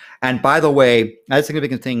land. And by the way, that's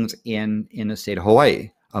significant things in the state of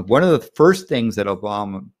Hawaii. One of the first things that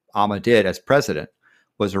Obama did as president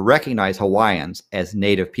was to recognize Hawaiians as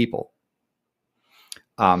native people.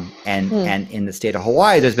 And in the state of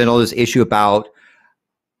Hawaii, there's been all this issue about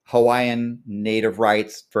Hawaiian native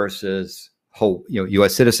rights versus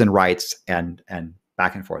U.S. citizen rights and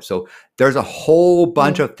back and forth. So there's a whole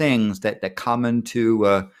bunch of things that come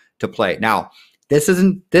into to play. Now, this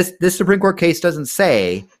Supreme Court case doesn't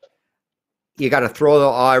say you got to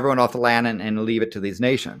throw everyone off the land and leave it to these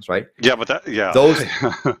nations, right? Yeah, but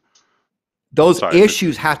those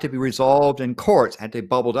issues have to be resolved in courts, have to be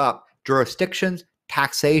bubbled up. Jurisdictions,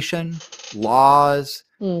 taxation, laws,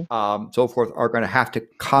 so forth are going to have to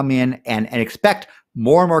come in and expect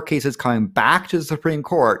more and more cases coming back to the Supreme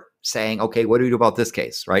Court saying, okay, what do we do about this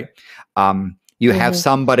case, right? You have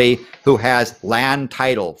somebody who has land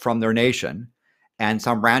title from their nation, and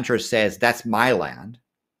some rancher says, that's my land.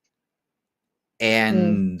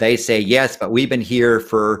 And they say, yes, but we've been here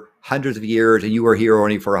for hundreds of years and you were here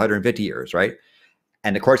only for 150 years, right?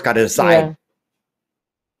 And the court's got to decide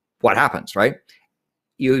what happens, right?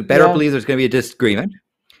 You better believe there's going to be a disagreement.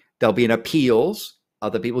 There'll be an appeals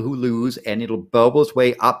of the people who lose, and it'll bubble its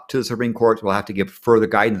way up to the Supreme Court. We'll have to give further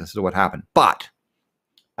guidance as to what happened. But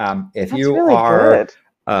if you're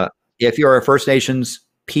a First Nations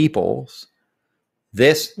peoples,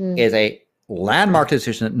 this is a landmark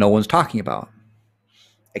decision that no one's talking about.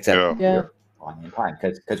 Except here on in time,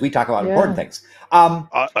 because we talk about important things.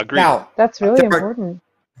 Agreed. Now, that's really important.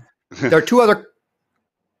 There are two other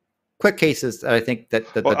quick cases that I think that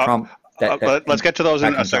Trump. Let's get to those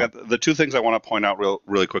in a second. The two things I want to point out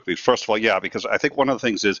really quickly. First of all, because I think one of the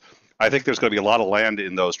things is I think there's going to be a lot of land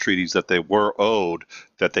in those treaties that they were owed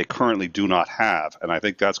that they currently do not have, and I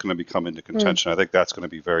think that's going to become into contention. I think that's going to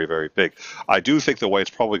be very, very big. I do think the way it's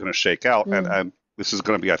probably going to shake out, and this is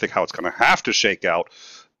going to be, I think, how it's going to have to shake out.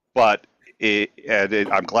 But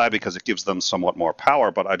I'm glad because it gives them somewhat more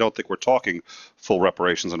power, but I don't think we're talking full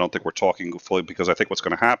reparations. I don't think we're talking fully, because I think what's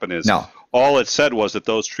going to happen is all it said was that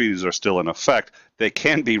those treaties are still in effect. They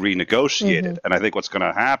can be renegotiated. And I think what's going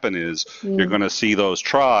to happen is you're going to see those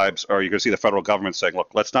tribes, or you're going to see the federal government saying, look,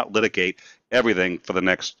 let's not litigate everything for the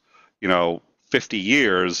next 50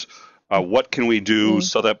 years. What can we do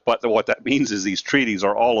so that, but what that means is these treaties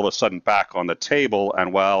are all of a sudden back on the table.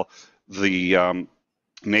 And while the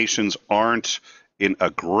nations aren't in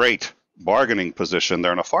a great bargaining position,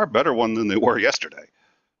 they're in a far better one than they were yesterday.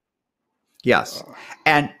 Yes.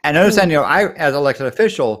 And understand, I, as elected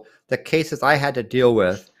official, the cases I had to deal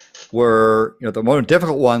with were, the more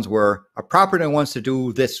difficult ones were a property owner wants to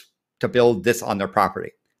do this, to build this on their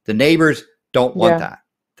property. The neighbors don't want that.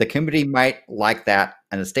 The community might like that,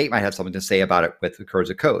 and the state might have something to say about it with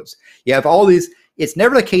the codes. You have all these, it's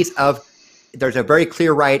never the case of there's a very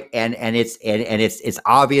clear right and it's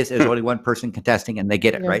obvious there's only one person contesting and they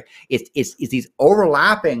get it, right? It's these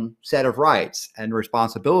overlapping set of rights and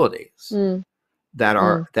responsibilities that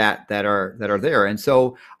are there. And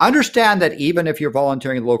so understand that even if you're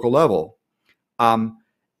volunteering at the local level,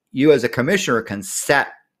 you as a commissioner can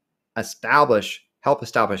help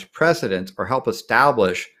establish precedents or help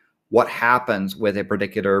establish what happens with a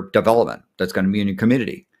particular development that's going to be in your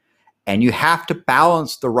community. And you have to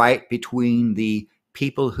balance the right between the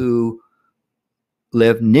people who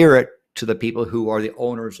live near it to the people who are the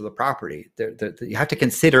owners of the property. You have to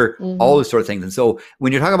consider all those sort of things. And so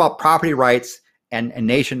when you're talking about property rights and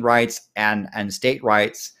nation rights and state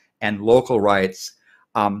rights and local rights,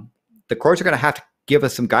 the courts are going to have to give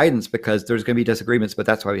us some guidance, because there's going to be disagreements, but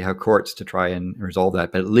that's why we have courts to try and resolve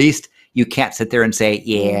that. But at least you can't sit there and say,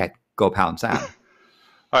 yeah, go pound sand.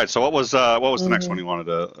 All right. So what was the next one you wanted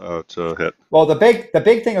to hit? Well, the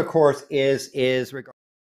big thing, of course, is regarding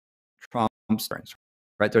Trump's returns,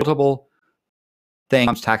 right? There's multiple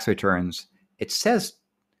things, tax returns. It says,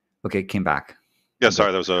 okay, it came back. Yeah,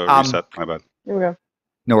 sorry, there was a reset. My bad. Here we go.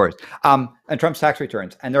 No worries. And Trump's tax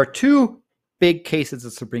returns, and there are two big cases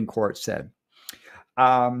the Supreme Court said.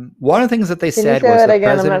 One of the things that they said was that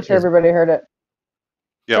again? I'm not sure everybody heard it.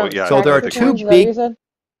 Yeah. So there are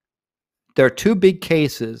two big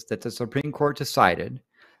cases that the Supreme Court decided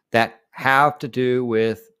that have to do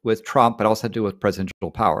with Trump, but also have to do with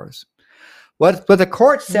presidential powers. What the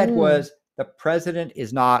court said was the president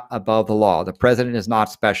is not above the law. The president is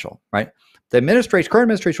not special, right? The current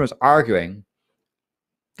administration was arguing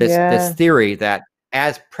this theory that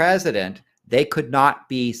as president, they could not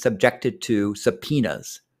be subjected to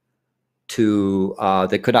subpoenas,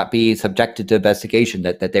 they could not be subjected to investigation,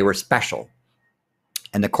 that they were special.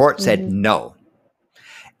 And the court said no.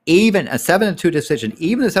 Even a 7-2 decision,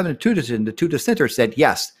 the two dissenters said,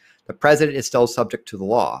 yes, the president is still subject to the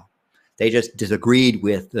law. They just disagreed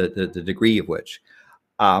with the degree of which.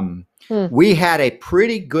 We had a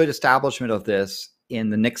pretty good establishment of this in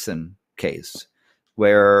the Nixon case,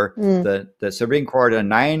 where the Supreme Court, in a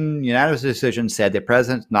 9 unanimous decision, said the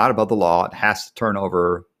president's not above the law. It has to turn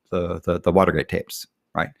over the Watergate tapes,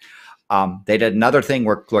 right? They did another thing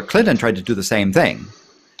where Clinton tried to do the same thing,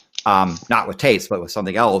 not with tapes, but with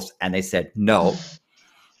something else. And they said, no,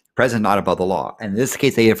 president not above the law. And in this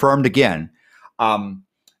case, they affirmed again.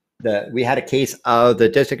 We had a case of the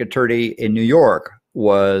district attorney in New York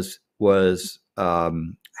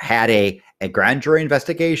had a grand jury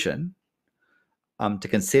investigation to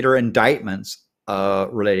consider indictments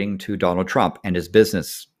relating to Donald Trump and his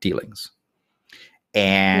business dealings.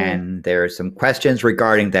 And there are some questions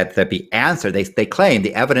regarding that be answered. They claim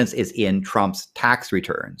the evidence is in Trump's tax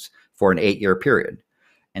returns for an 8-year period.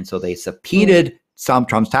 And so they subpoenaed some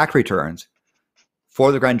Trump's tax returns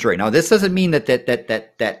for the grand jury. Now, this doesn't mean that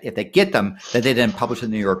if they get them, that they didn't publish in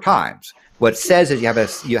the New York Times. What it says is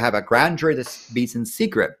you have a grand jury that meets in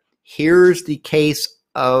secret. Here's the case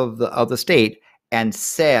of the state, and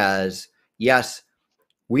says, yes,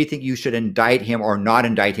 we think you should indict him or not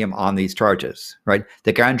indict him on these charges, right?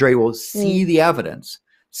 The grand jury will see the evidence,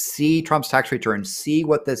 see Trump's tax return, see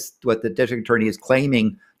what the district attorney is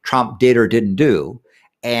claiming Trump did or didn't do.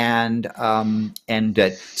 And what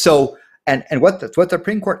the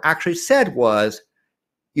Supreme Court actually said was,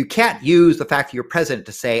 you can't use the fact that you're president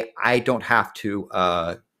to say, I don't have to,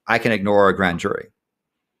 I can ignore a grand jury.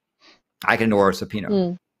 I can ignore a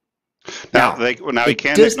subpoena. Now he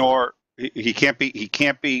can't ignore. He can't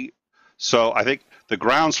be. So I think the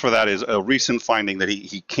grounds for that is a recent finding that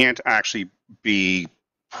he can't actually be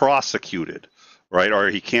prosecuted, right? Or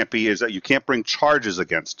he can't be. Is that you can't bring charges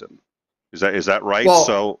against him? Is that right? Well,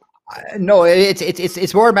 so no,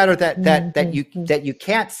 it's more a matter that you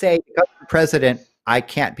can't say, because I'm president, I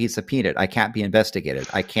can't be subpoenaed, I can't be investigated,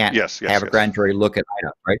 I can't have a grand jury look at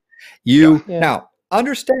items, right? Now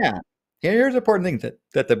understand. Here's the important thing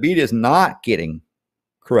that the media is not getting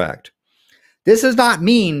correct. This does not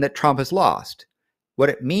mean that Trump has lost. What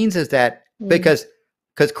it means is that because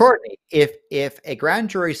Courtney, if a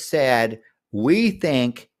grand jury said, we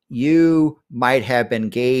think you might have been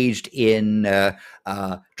engaged in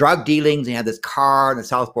drug dealings, and you had this car on the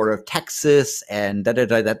south border of Texas, and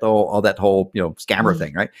all that whole scammer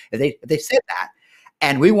thing, right? If they said that,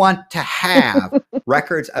 and we want to have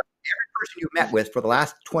records of every person you met with for the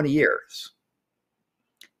last 20 years,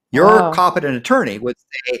 your competent attorney would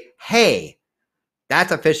say, hey,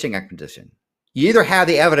 that's a phishing expedition. You either have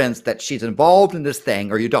the evidence that she's involved in this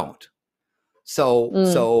thing or you don't. So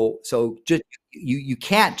just you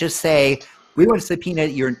can't just say, we want to subpoena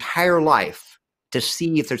your entire life to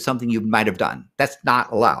see if there's something you might have done. That's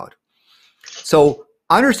not allowed. So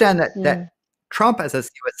understand that Trump, as a US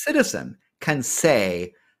citizen, can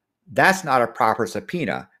say, that's not a proper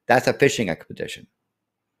subpoena. That's a phishing expedition.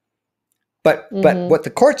 But what the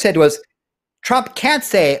court said was, Trump can't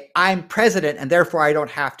say, I'm president, and therefore I don't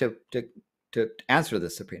have to answer the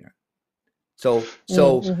subpoena. So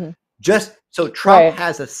Trump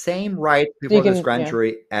has the same right before this grand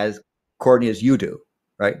jury as Courtney, as you do,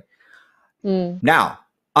 right? Now,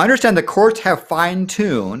 understand the courts have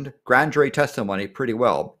fine-tuned grand jury testimony pretty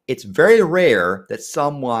well. It's very rare that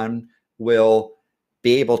someone will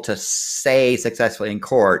be able to say successfully in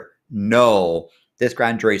court, no, this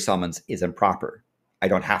grand jury summons is improper. I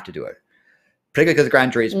don't have to do it. Particularly because the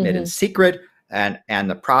grand jury is made in secret, and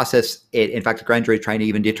the process, in fact, the grand jury is trying to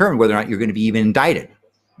even determine whether or not you're going to be even indicted,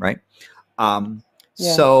 right?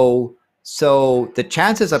 So the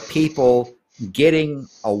chances of people getting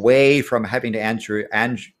away from having to answer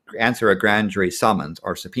a grand jury summons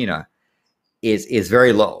or subpoena is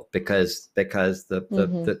very low, because they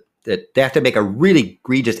have to make a really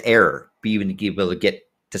egregious error even to be able to get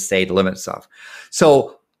to say the limit stuff.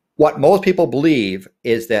 So what most people believe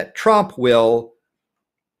is that Trump will,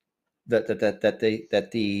 that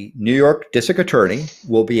the New York District Attorney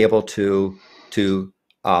will be able to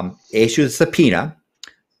issue a subpoena.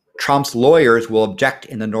 Trump's lawyers will object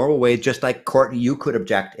in the normal way, just like Courtney, you could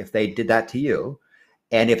object if they did that to you.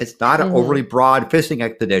 And if it's not an overly broad fishing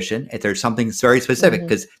expedition, if there's something very specific,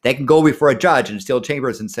 because they can go before a judge in steel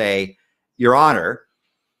chambers and say, Your Honor,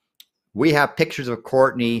 we have pictures of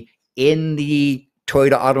Courtney in the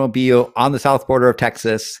Toyota automobile on the south border of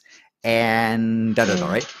Texas, and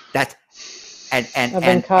right? That's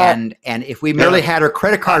and if we merely had her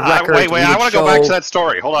credit card records, wait, I want to go back to that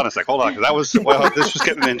story. Hold on a sec. Hold on, because that was this was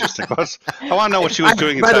getting interesting. I want to know what she was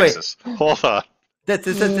doing in Texas. Hold on. That's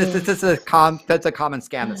a common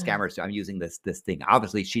scam that scammers do. I'm using this thing.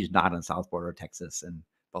 Obviously, she's not on the south border of Texas, and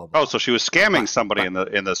blah, blah, blah. Oh, so she was scamming somebody in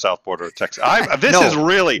the south border of Texas. Is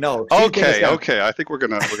really okay. I think we're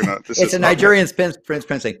gonna. It's a Nigerian prince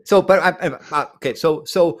thing. So, but okay.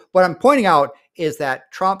 So what I'm pointing out is that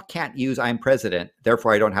Trump can't use "I'm president,"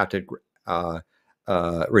 therefore I don't have to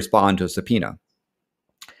respond to a subpoena.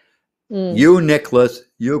 You, Nicholas,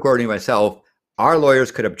 you, Courtney, myself. Our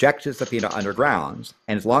lawyers could object to the subpoena under grounds,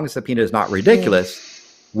 and as long as the subpoena is not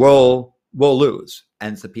ridiculous, we'll lose,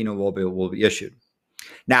 and subpoena will be issued.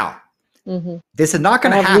 Now, this is not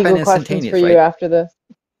going to happen instantaneously. For you after this,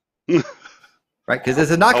 right? Because this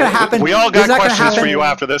is not going to happen. We all got questions for you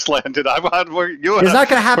after this, Landon. It's not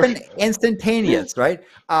going to happen instantaneous, right?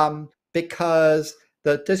 Because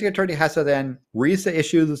the district attorney has to then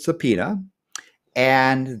reissue the subpoena,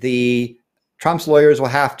 and Trump's lawyers will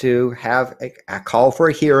have to have a call for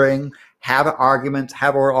a hearing, have arguments,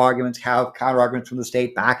 have oral arguments, have counter arguments from the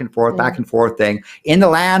state, back and forth thing. In the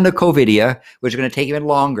land of COVIDia, which is going to take even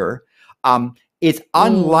longer, it's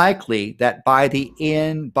unlikely that by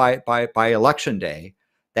election day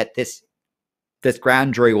that this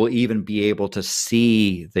grand jury will even be able to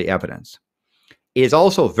see the evidence. It is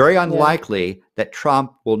also very unlikely that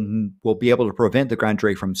Trump will be able to prevent the grand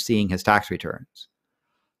jury from seeing his tax returns.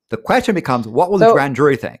 The question becomes, what will the grand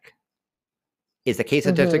jury think? Is the case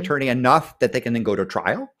of district attorney enough that they can then go to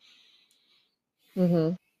trial?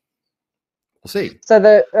 We'll see. So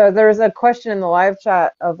there was a question in the live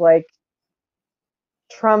chat of like,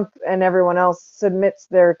 Trump and everyone else submits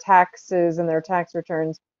their taxes and their tax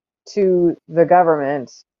returns to the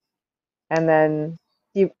government, and then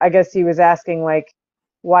I guess he was asking like,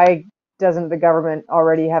 why doesn't the government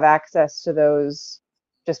already have access to those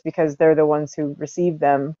just because they're the ones who receive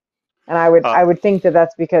them? And I would think that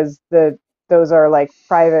that's because those are like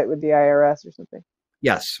private with the IRS or something.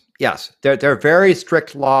 Yes. There are very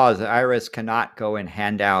strict laws. The IRS cannot go and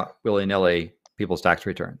hand out willy-nilly people's tax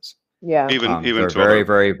returns. Yeah. Even very,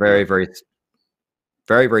 very, very, very,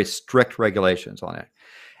 very, very strict regulations on it.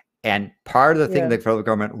 And part of the thing the federal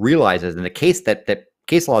government realizes in the case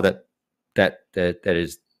case law that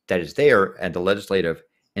is there, and the legislative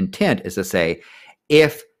intent is to say,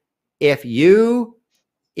 if you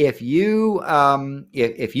the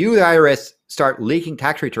IRS start leaking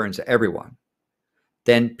tax returns to everyone,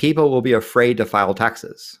 then people will be afraid to file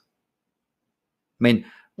taxes. I mean,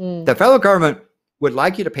 the federal government would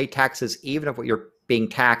like you to pay taxes even if what you're being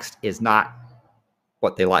taxed is not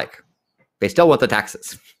what they like. They still want the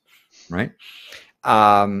taxes, right?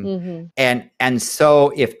 And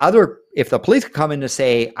so if the police come in to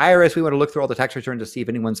say, IRS, we want to look through all the tax returns to see if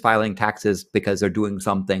anyone's filing taxes because they're doing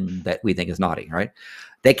something that we think is naughty, right?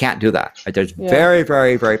 They can't do that. Right? There's very,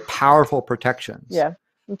 very, very powerful protections. Yeah.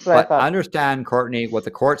 But understand, Courtney, what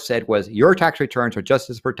the court said was your tax returns are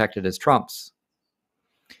just as protected as Trump's.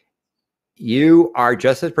 You are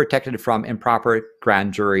just as protected from improper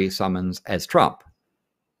grand jury summons as Trump.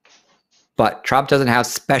 But Trump doesn't have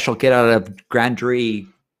special get out of grand jury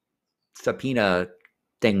subpoena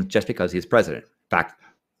things just because he's president. In fact,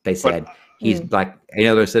 they said he's like any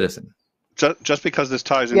other citizen. Just because this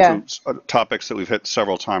ties into topics that we've hit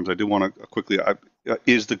several times, I do want to quickly,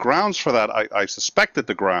 is the grounds for that, I suspect that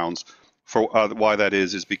the grounds for why that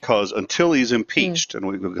is because until he's impeached,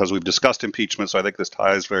 and because we've discussed impeachment, so I think this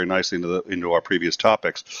ties very nicely into our previous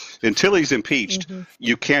topics. Until he's impeached,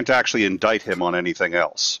 you can't actually indict him on anything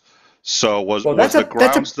else. So was the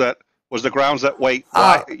grounds that wait?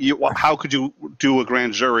 How could you do a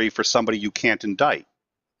grand jury for somebody you can't indict?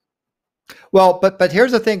 Well, but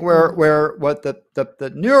here's the thing where what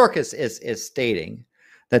the New York is stating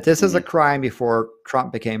that this is a crime before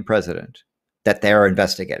Trump became president that they're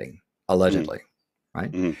investigating allegedly,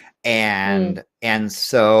 right? And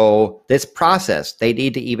so this process, they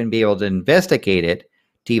need to even be able to investigate it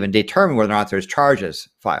to even determine whether or not there's charges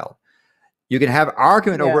filed. You can have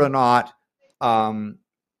argument over whether or not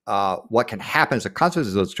what can happen as a consequence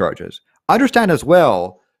of those charges. Understand as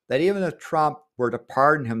well that even if Trump were to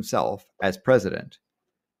pardon himself as president,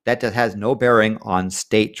 that has no bearing on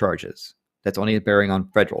state charges. That's only a bearing on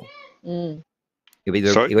federal. It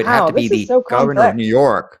would have to be the governor of New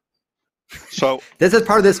York. So this is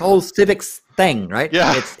part of this whole civics thing, right?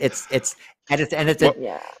 Yeah. It's a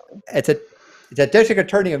district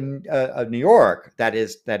attorney of New York that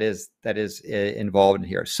is involved in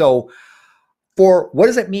here. So for what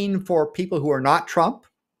does it mean for people who are not Trump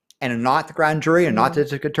and are not the grand jury and not the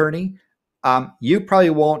district attorney? You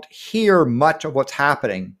probably won't hear much of what's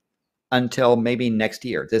happening until maybe next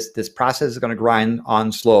year. This process is going to grind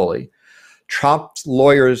on slowly. Trump's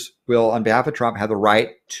lawyers will, on behalf of Trump, have the right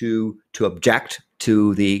to object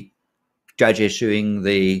to the judge issuing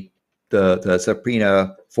the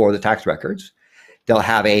subpoena for the tax records.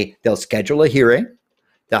 They'll schedule a hearing.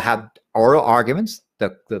 They'll have oral arguments.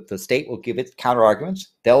 The state will give its counter arguments.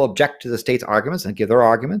 They'll object to the state's arguments and give their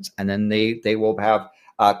arguments, and then they will have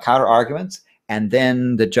counter arguments. And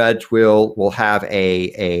then the judge will have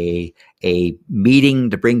a meeting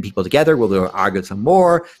to bring people together. We'll argue some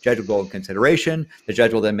more. Judge will go in consideration. The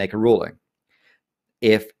judge will then make a ruling.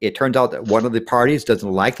 If it turns out that one of the parties doesn't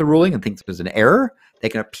like the ruling and thinks there's an error, they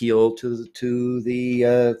can appeal to the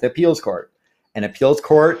appeals court. An appeals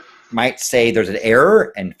court might say there's an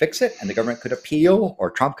error and fix it, and the government could appeal, or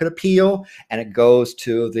Trump could appeal, and it goes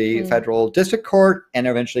to the federal district court, and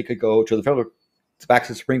eventually could go to the federal, back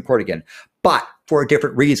to the Supreme Court again, but for a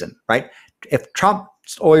different reason, right? If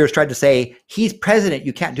Trump's lawyers tried to say he's president,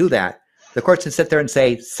 you can't do that, the courts can sit there and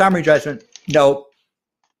say summary judgment, no,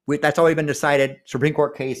 that's already been decided, Supreme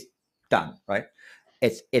Court case, done, right?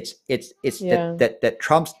 It's that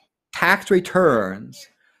Trump's tax returns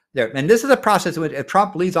there, and this is a process. If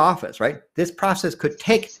Trump leaves office, right, this process could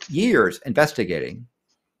take years investigating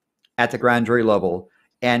at the grand jury level,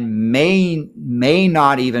 and may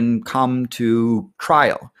not even come to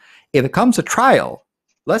trial. If it comes to trial,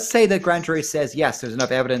 let's say the grand jury says, yes, there's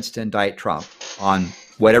enough evidence to indict Trump on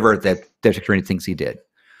whatever the district attorney thinks he did.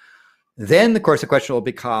 Then, of course, the question will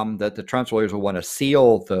become that the Trump lawyers will want to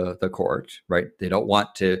seal the court, right? They don't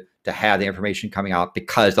want to have the information coming out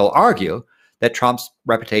because they'll argue that Trump's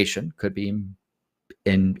reputation could be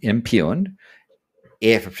impugned.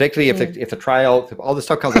 Particularly if the trial, if all this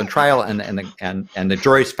stuff comes on trial and the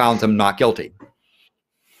jury's found him not guilty.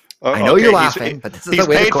 I know you're laughing, but this is the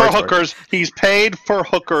way the courts work. He's paid for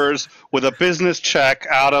hookers with a business check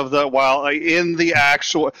out of in the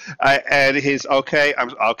actual and his okay.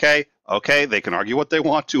 They can argue what they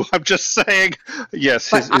want to. I'm just saying, yes,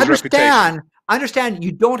 his reputation. Understand,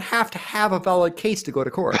 you don't have to have a valid case to go to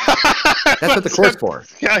court. That's what the court's for.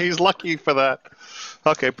 Yeah, he's lucky for that.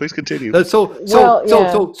 Okay, please continue. So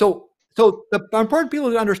the important people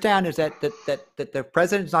to understand is that the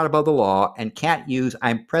president is not above the law and can't use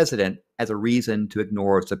 "I'm president" as a reason to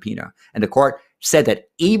ignore a subpoena. And the court said that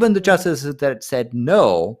even the justices that said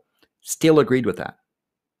no still agreed with that.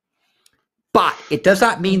 But it does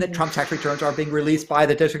not mean that Trump's tax returns are being released by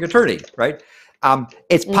the district attorney, right?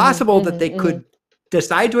 It's possible that they could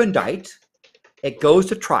decide to indict. It goes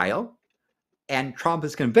to trial, and Trump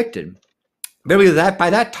is convicted. Maybe by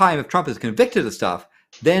that time, if Trump is convicted of stuff,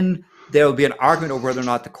 then there will be an argument over whether or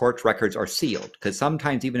not the court's records are sealed. Because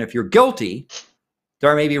sometimes, even if you're guilty,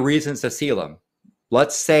 there may be reasons to seal them.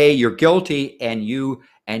 Let's say you're guilty and you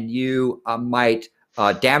might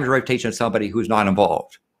damage the reputation of somebody who's not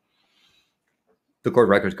involved. The court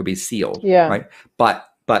records could be sealed, right? But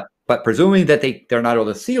presuming that they're not able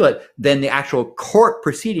to seal it, then the actual court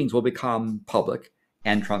proceedings will become public,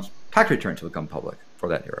 and Trump's tax returns will become public for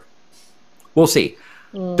that era. We'll see.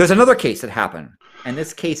 There's another case that happened, and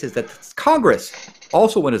this case is that Congress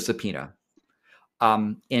also went a subpoena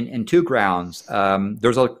in two grounds.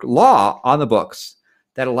 There's a law on the books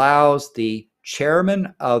that allows the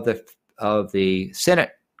chairman of the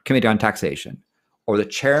Senate Committee on Taxation or the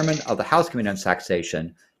chairman of the House Committee on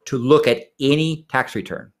Taxation to look at any tax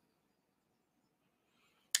return.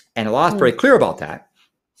 And the law is very clear about that.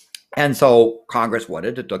 And so Congress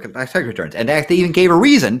wanted to look at tax returns. And they even gave a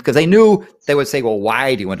reason, because they knew they would say, well,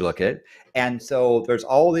 why do you want to look at it? And so there's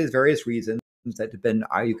all these various reasons that have been,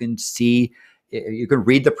 you can see, you can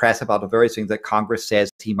read the press about the various things that Congress says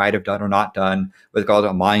he might have done or not done with regard to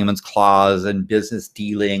emoluments clause and business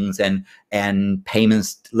dealings and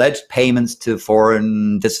payments, alleged payments to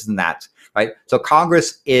foreign this and that, right? So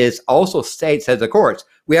Congress is also says to the courts,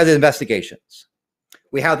 we have the investigations.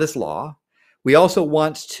 We have this law. We also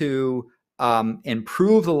want to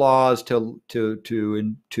improve the laws to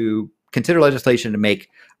consider legislation to make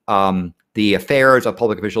the affairs of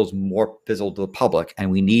public officials more visible to the public,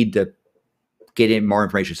 and we need to get in more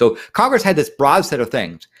information. So Congress had this broad set of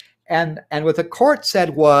things, and what the court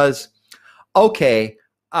said was, okay,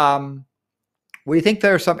 we think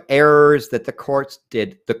there are some errors that the courts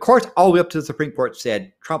did. The courts all the way up to the Supreme Court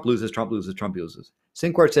said Trump loses, Trump loses, Trump loses.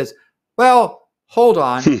 Supreme Court says, well, hold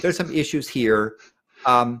on, there's some issues here.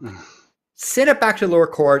 Send it back to the lower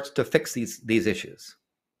courts to fix these issues.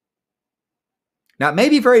 Now, it may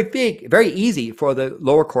be very easy for the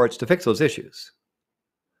lower courts to fix those issues.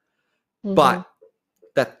 But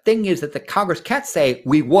the thing is that the Congress can't say,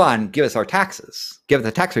 we won, give us our taxes, give us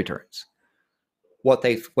the tax returns. What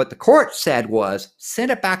the court said was,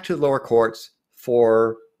 send it back to the lower courts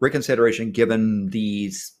for reconsideration given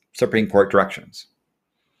these Supreme Court directions.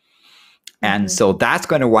 And so that's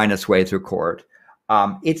going to wind its way through court.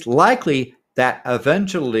 It's likely that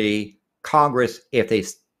eventually Congress, if they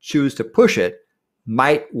choose to push it,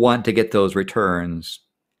 might want to get those returns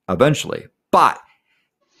eventually. But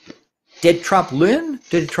did Trump win?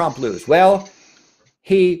 Did Trump lose? Well,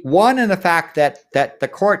 he won in the fact that the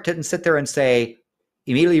court didn't sit there and say,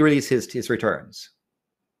 immediately release his returns.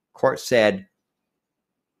 Court said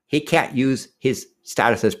he can't use his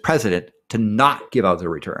status as president to not give out the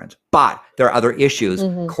returns. But there are other issues.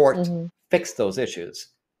 Court fixed those issues.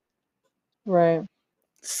 Right.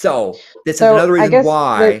 So this is another reason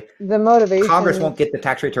why the motivation, Congress won't get the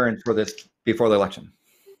tax returns for this before the election.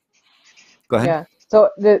 Go ahead. Yeah. So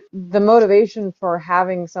the motivation for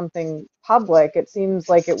having something public, it seems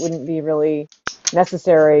like it wouldn't be really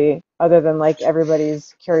necessary other than like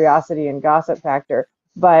everybody's curiosity and gossip factor.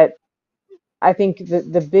 But I think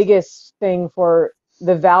the biggest thing for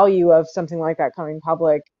the value of something like that coming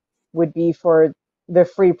public would be for the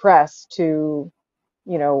free press to,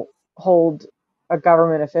 hold a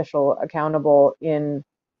government official accountable in,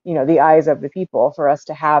 the eyes of the people, for us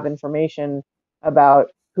to have information about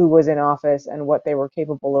who was in office and what they were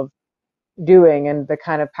capable of doing and the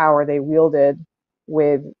kind of power they wielded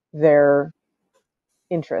with their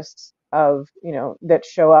interests of, that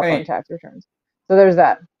show up on tax returns. So there's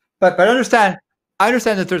that. But I understand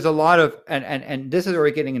that there's a lot of, and this is where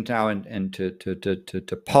we're getting into now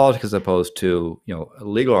into politics as opposed to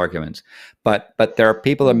legal arguments. But there are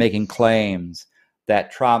people that are making claims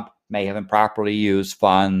that Trump may have improperly used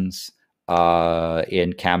funds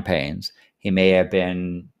in campaigns. He may have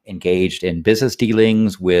been engaged in business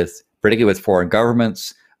dealings particularly with foreign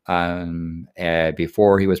governments.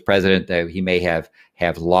 Before he was president, that he may have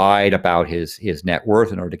lied about his net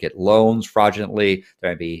worth in order to get loans fraudulently.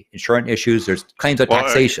 There may be insurance issues. There's claims of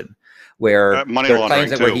taxation where there are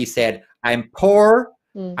claims where he said, I'm poor,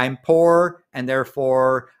 and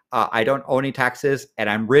therefore I don't owe any taxes, and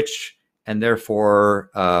I'm rich, and therefore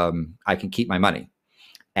I can keep my money.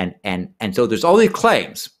 And so there's all these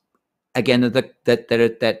claims, again,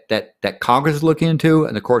 that Congress is looking into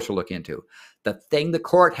and the courts are looking into. The thing the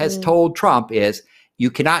court has told Trump is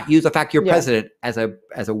you cannot use the fact you're president as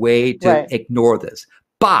a way to ignore this.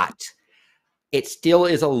 But it still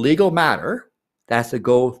is a legal matter that has to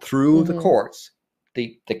go through the courts.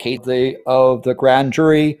 The case of the grand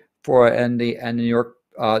jury and the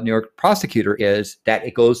New York prosecutor is that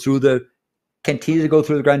it goes through continue to go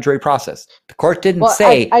through the grand jury process. The court didn't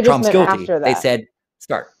say Trump's guilty. They said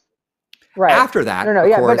start. Right. After that, no,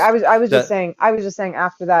 yeah, course, but I was just saying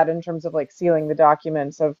after that, in terms of like sealing the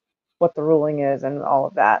documents of what the ruling is and all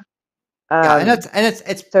of that. And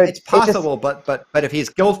it's possible, but if he's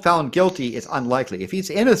found guilty, it's unlikely. If he's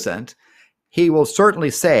innocent, he will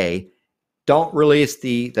certainly say, "Don't release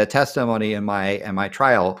the testimony in my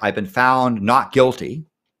trial. I've been found not guilty.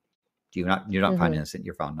 You're not found innocent.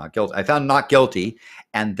 You're found not guilty. I found not guilty,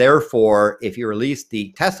 and therefore, if you release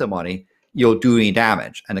the testimony, you'll do any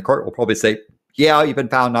damage." And the court will probably say, yeah, you've been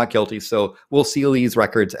found not guilty, so we'll seal these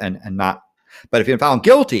records and not. But if you're found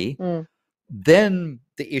guilty, then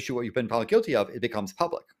the issue what you've been found guilty of, it becomes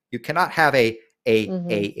public. You cannot have a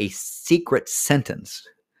secret sentence.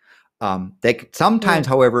 They sometimes,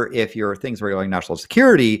 however, if your things are regarding national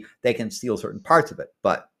security, they can steal certain parts of it.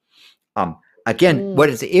 But Again, what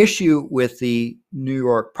is the issue with the New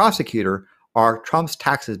York prosecutor are Trump's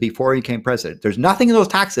taxes before he became president. There's nothing in those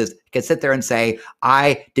taxes that can sit there and say,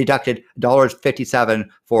 I deducted $57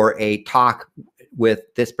 for a talk with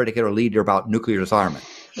this particular leader about nuclear disarmament.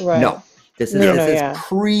 Right. No, this is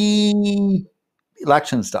pre-election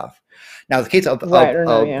stuff. Now, the case of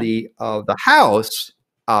the House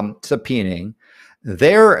subpoenaing,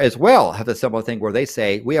 there as well have a similar thing where they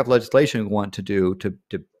say, we have legislation we want to do to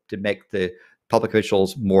make the public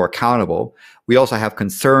officials more accountable. We also have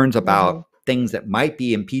concerns about things that might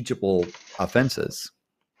be impeachable offenses.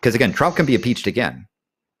 Because again, Trump can be impeached again.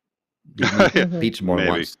 Impeached more than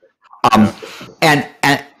once.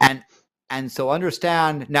 And so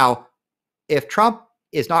understand now, if Trump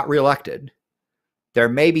is not reelected, there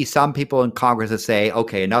may be some people in Congress that say,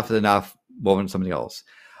 okay, enough is enough, move on to something else.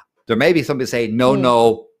 There may be somebody say,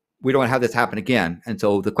 no, we don't want to have this happen again. And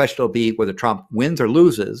so the question will be whether Trump wins or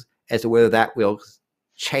loses as to whether that will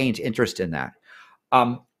change interest in that.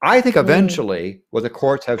 I think eventually what the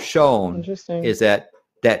courts have shown is that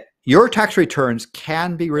your tax returns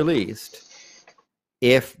can be released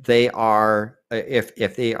if they are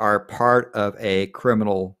part of a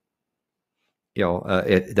criminal,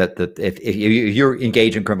 if you're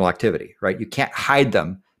engaged in criminal activity, right? You can't hide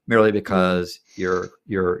them merely because you're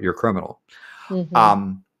criminal.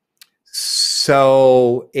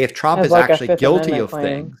 So if Trump is actually guilty of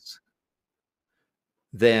things,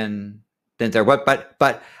 then there. But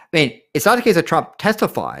I mean, it's not a case of Trump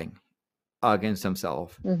testifying against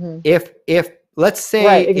himself. If let's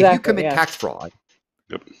say if you commit tax fraud,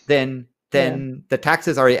 then the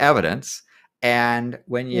taxes are the evidence, and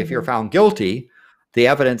if you're found guilty, the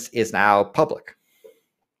evidence is now public.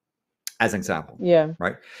 As an example,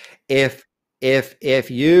 right? If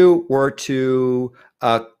you were to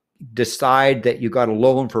decide that you got a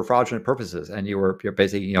loan for fraudulent purposes and you're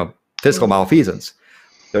basically fiscal malfeasance,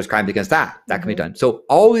 there's crimes against that can be done. So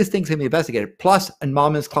all these things can be investigated, plus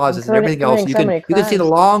anonymous clauses and everything else. You can see the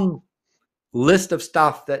long list of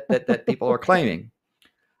stuff that people are claiming,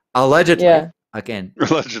 allegedly. Again,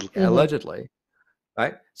 allegedly,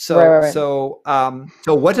 right? So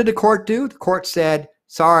what did the court do? The court said,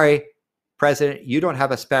 sorry, President, you don't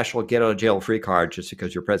have a special get out of jail free card just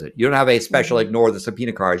because you're president. You don't have a special ignore the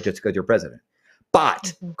subpoena card just because you're president.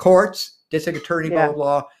 But courts, district attorney, blah, blah,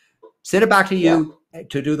 blah, send it back to you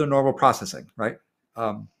to do the normal processing, right?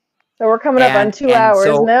 So we're coming up on 2 hours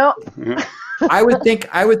now. I would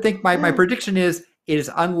think my prediction is it is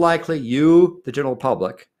unlikely you, the general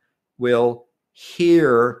public, will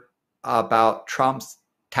hear about Trump's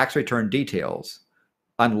tax return details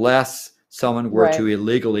unless someone were to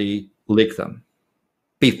illegally leak them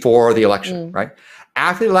before the election, right?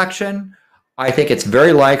 After the election, I think it's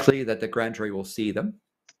very likely that the grand jury will see them.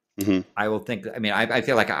 I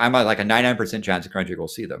feel like I'm like a 99% chance the grand jury will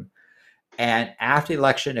see them. And after the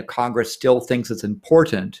election, if Congress still thinks it's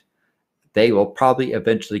important, they will probably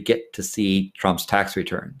eventually get to see Trump's tax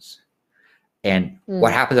returns. And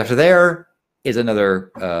what happens after there is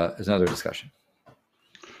another discussion.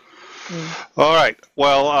 All right.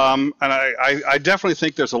 Well, and I definitely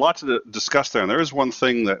think there's a lot to discuss there. And there is one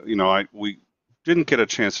thing that we didn't get a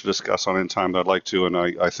chance to discuss on in time that I'd like to, and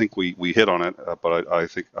I think we hit on it, but I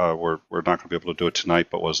think we're not going to be able to do it tonight.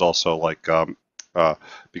 But was also like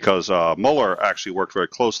because Mueller actually worked very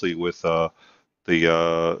closely with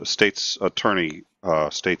the state's attorney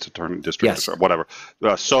district or whatever,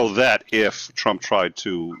 so that if Trump tried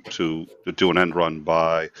to do an end run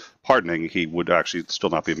by pardoning, he would actually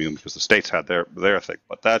still not be immune because the states had their thing.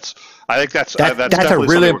 But that's a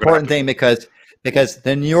really important thing because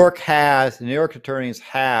the New York attorneys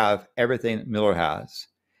have everything that Miller has,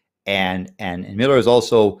 and Miller is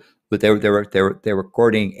also, but they were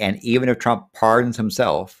recording, and even if Trump pardons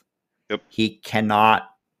himself, he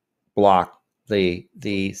cannot block the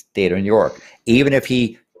state of New York. Even if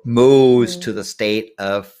he moves to the state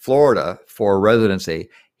of Florida for residency,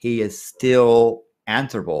 he is still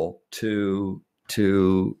answerable to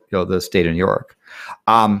the state of New York.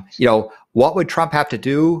 What would Trump have to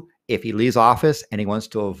do if he leaves office and he wants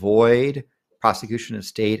to avoid prosecution in the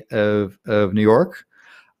state of New York?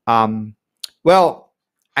 I think we're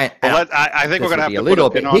going to have to put a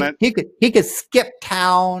pin on it. He could skip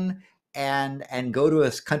town and go to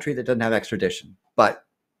a country that doesn't have extradition. But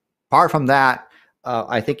apart from that,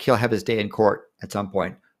 I think he'll have his day in court at some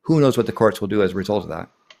point. Who knows what the courts will do as a result of that?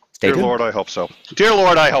 Stay Dear tuned. Lord, I hope so. Dear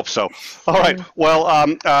Lord, I hope so. All right. Well,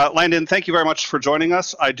 Landon, thank you very much for joining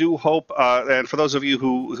us. I do hope, and for those of you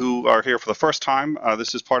who are here for the first time,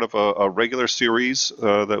 this is part of a regular series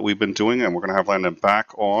that we've been doing, and we're going to have Landon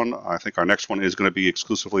back on. I think our next one is going to be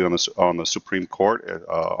exclusively on the Supreme Court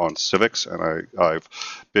on civics, and I've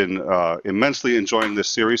been immensely enjoying this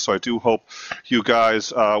series. So I do hope you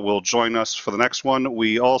guys will join us for the next one.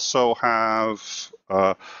 We also have.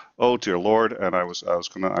 Oh dear Lord! And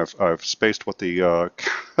I've spaced what the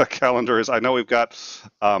calendar is. I know we've got,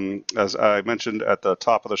 as I mentioned at the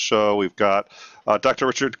top of the show, we've got Dr.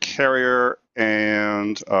 Richard Carrier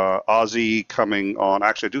and Ozzy coming on.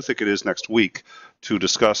 Actually, I do think it is next week to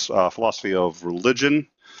discuss philosophy of religion.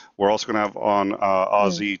 We're also going to have on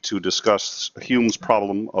Ozzy to discuss Hume's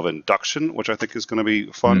problem of induction, which I think is going to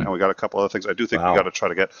be fun. And we got a couple other things. I do think we got to try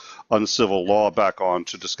to get uncivil law back on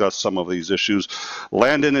to discuss some of these issues.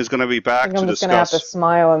 Landon is going to be back to discuss. I'm just going to have to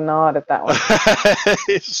smile and nod at that one.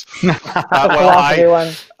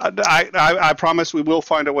 I promise we will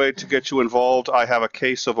find a way to get you involved. I have a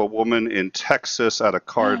case of a woman in Texas at a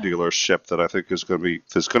car dealership that I think is going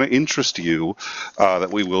to interest you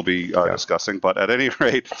that we will be discussing. But at any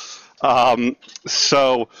rate, thank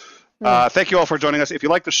you all for joining us. If you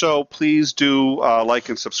like the show, please do like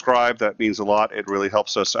and subscribe. That means a lot. It really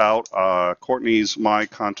helps us out. Courtney's, my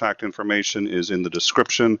contact information is in the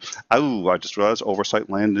description. Oh, I just realized Oversight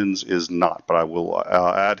Landon's is not, but I will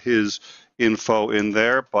add his info in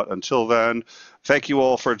there. But until then, thank you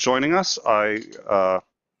all for joining us.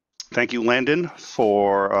 Thank you, Landon,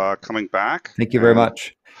 for coming back. Thank you very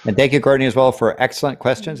much. And thank you, Courtney, as well, for excellent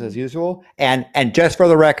questions as usual. And just for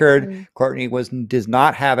the record, Courtney does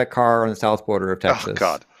not have a car on the south border of Texas. Oh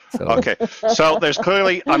God. So. Okay. So there's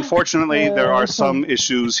clearly, unfortunately, there are some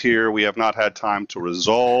issues here we have not had time to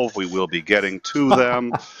resolve. We will be getting to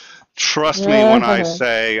them. Trust me when I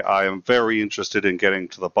say I am very interested in getting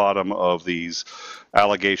to the bottom of these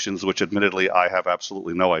allegations, which admittedly I have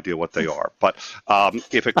absolutely no idea what they are. But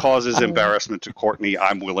if it causes embarrassment to Courtney,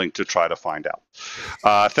 I'm willing to try to find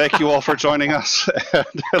out. Thank you all for joining us. And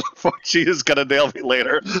she is going to nail me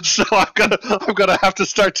later, so I'm gonna have to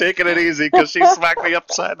start taking it easy because she smacked me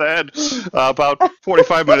upside the head about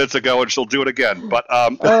 45 minutes ago, and she'll do it again. But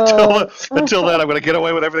until then, I'm going to get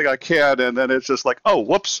away with everything I can, and then it's just like, oh,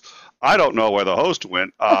 whoops. I don't know where the host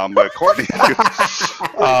went, Courtney.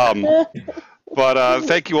 But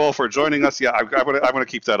thank you all for joining us. Yeah, I'm gonna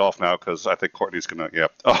keep that off now because I think Courtney's gonna. Yeah.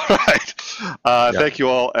 All right. Thank you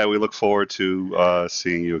all, and we look forward to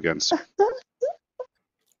seeing you again soon.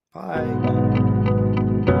 Bye.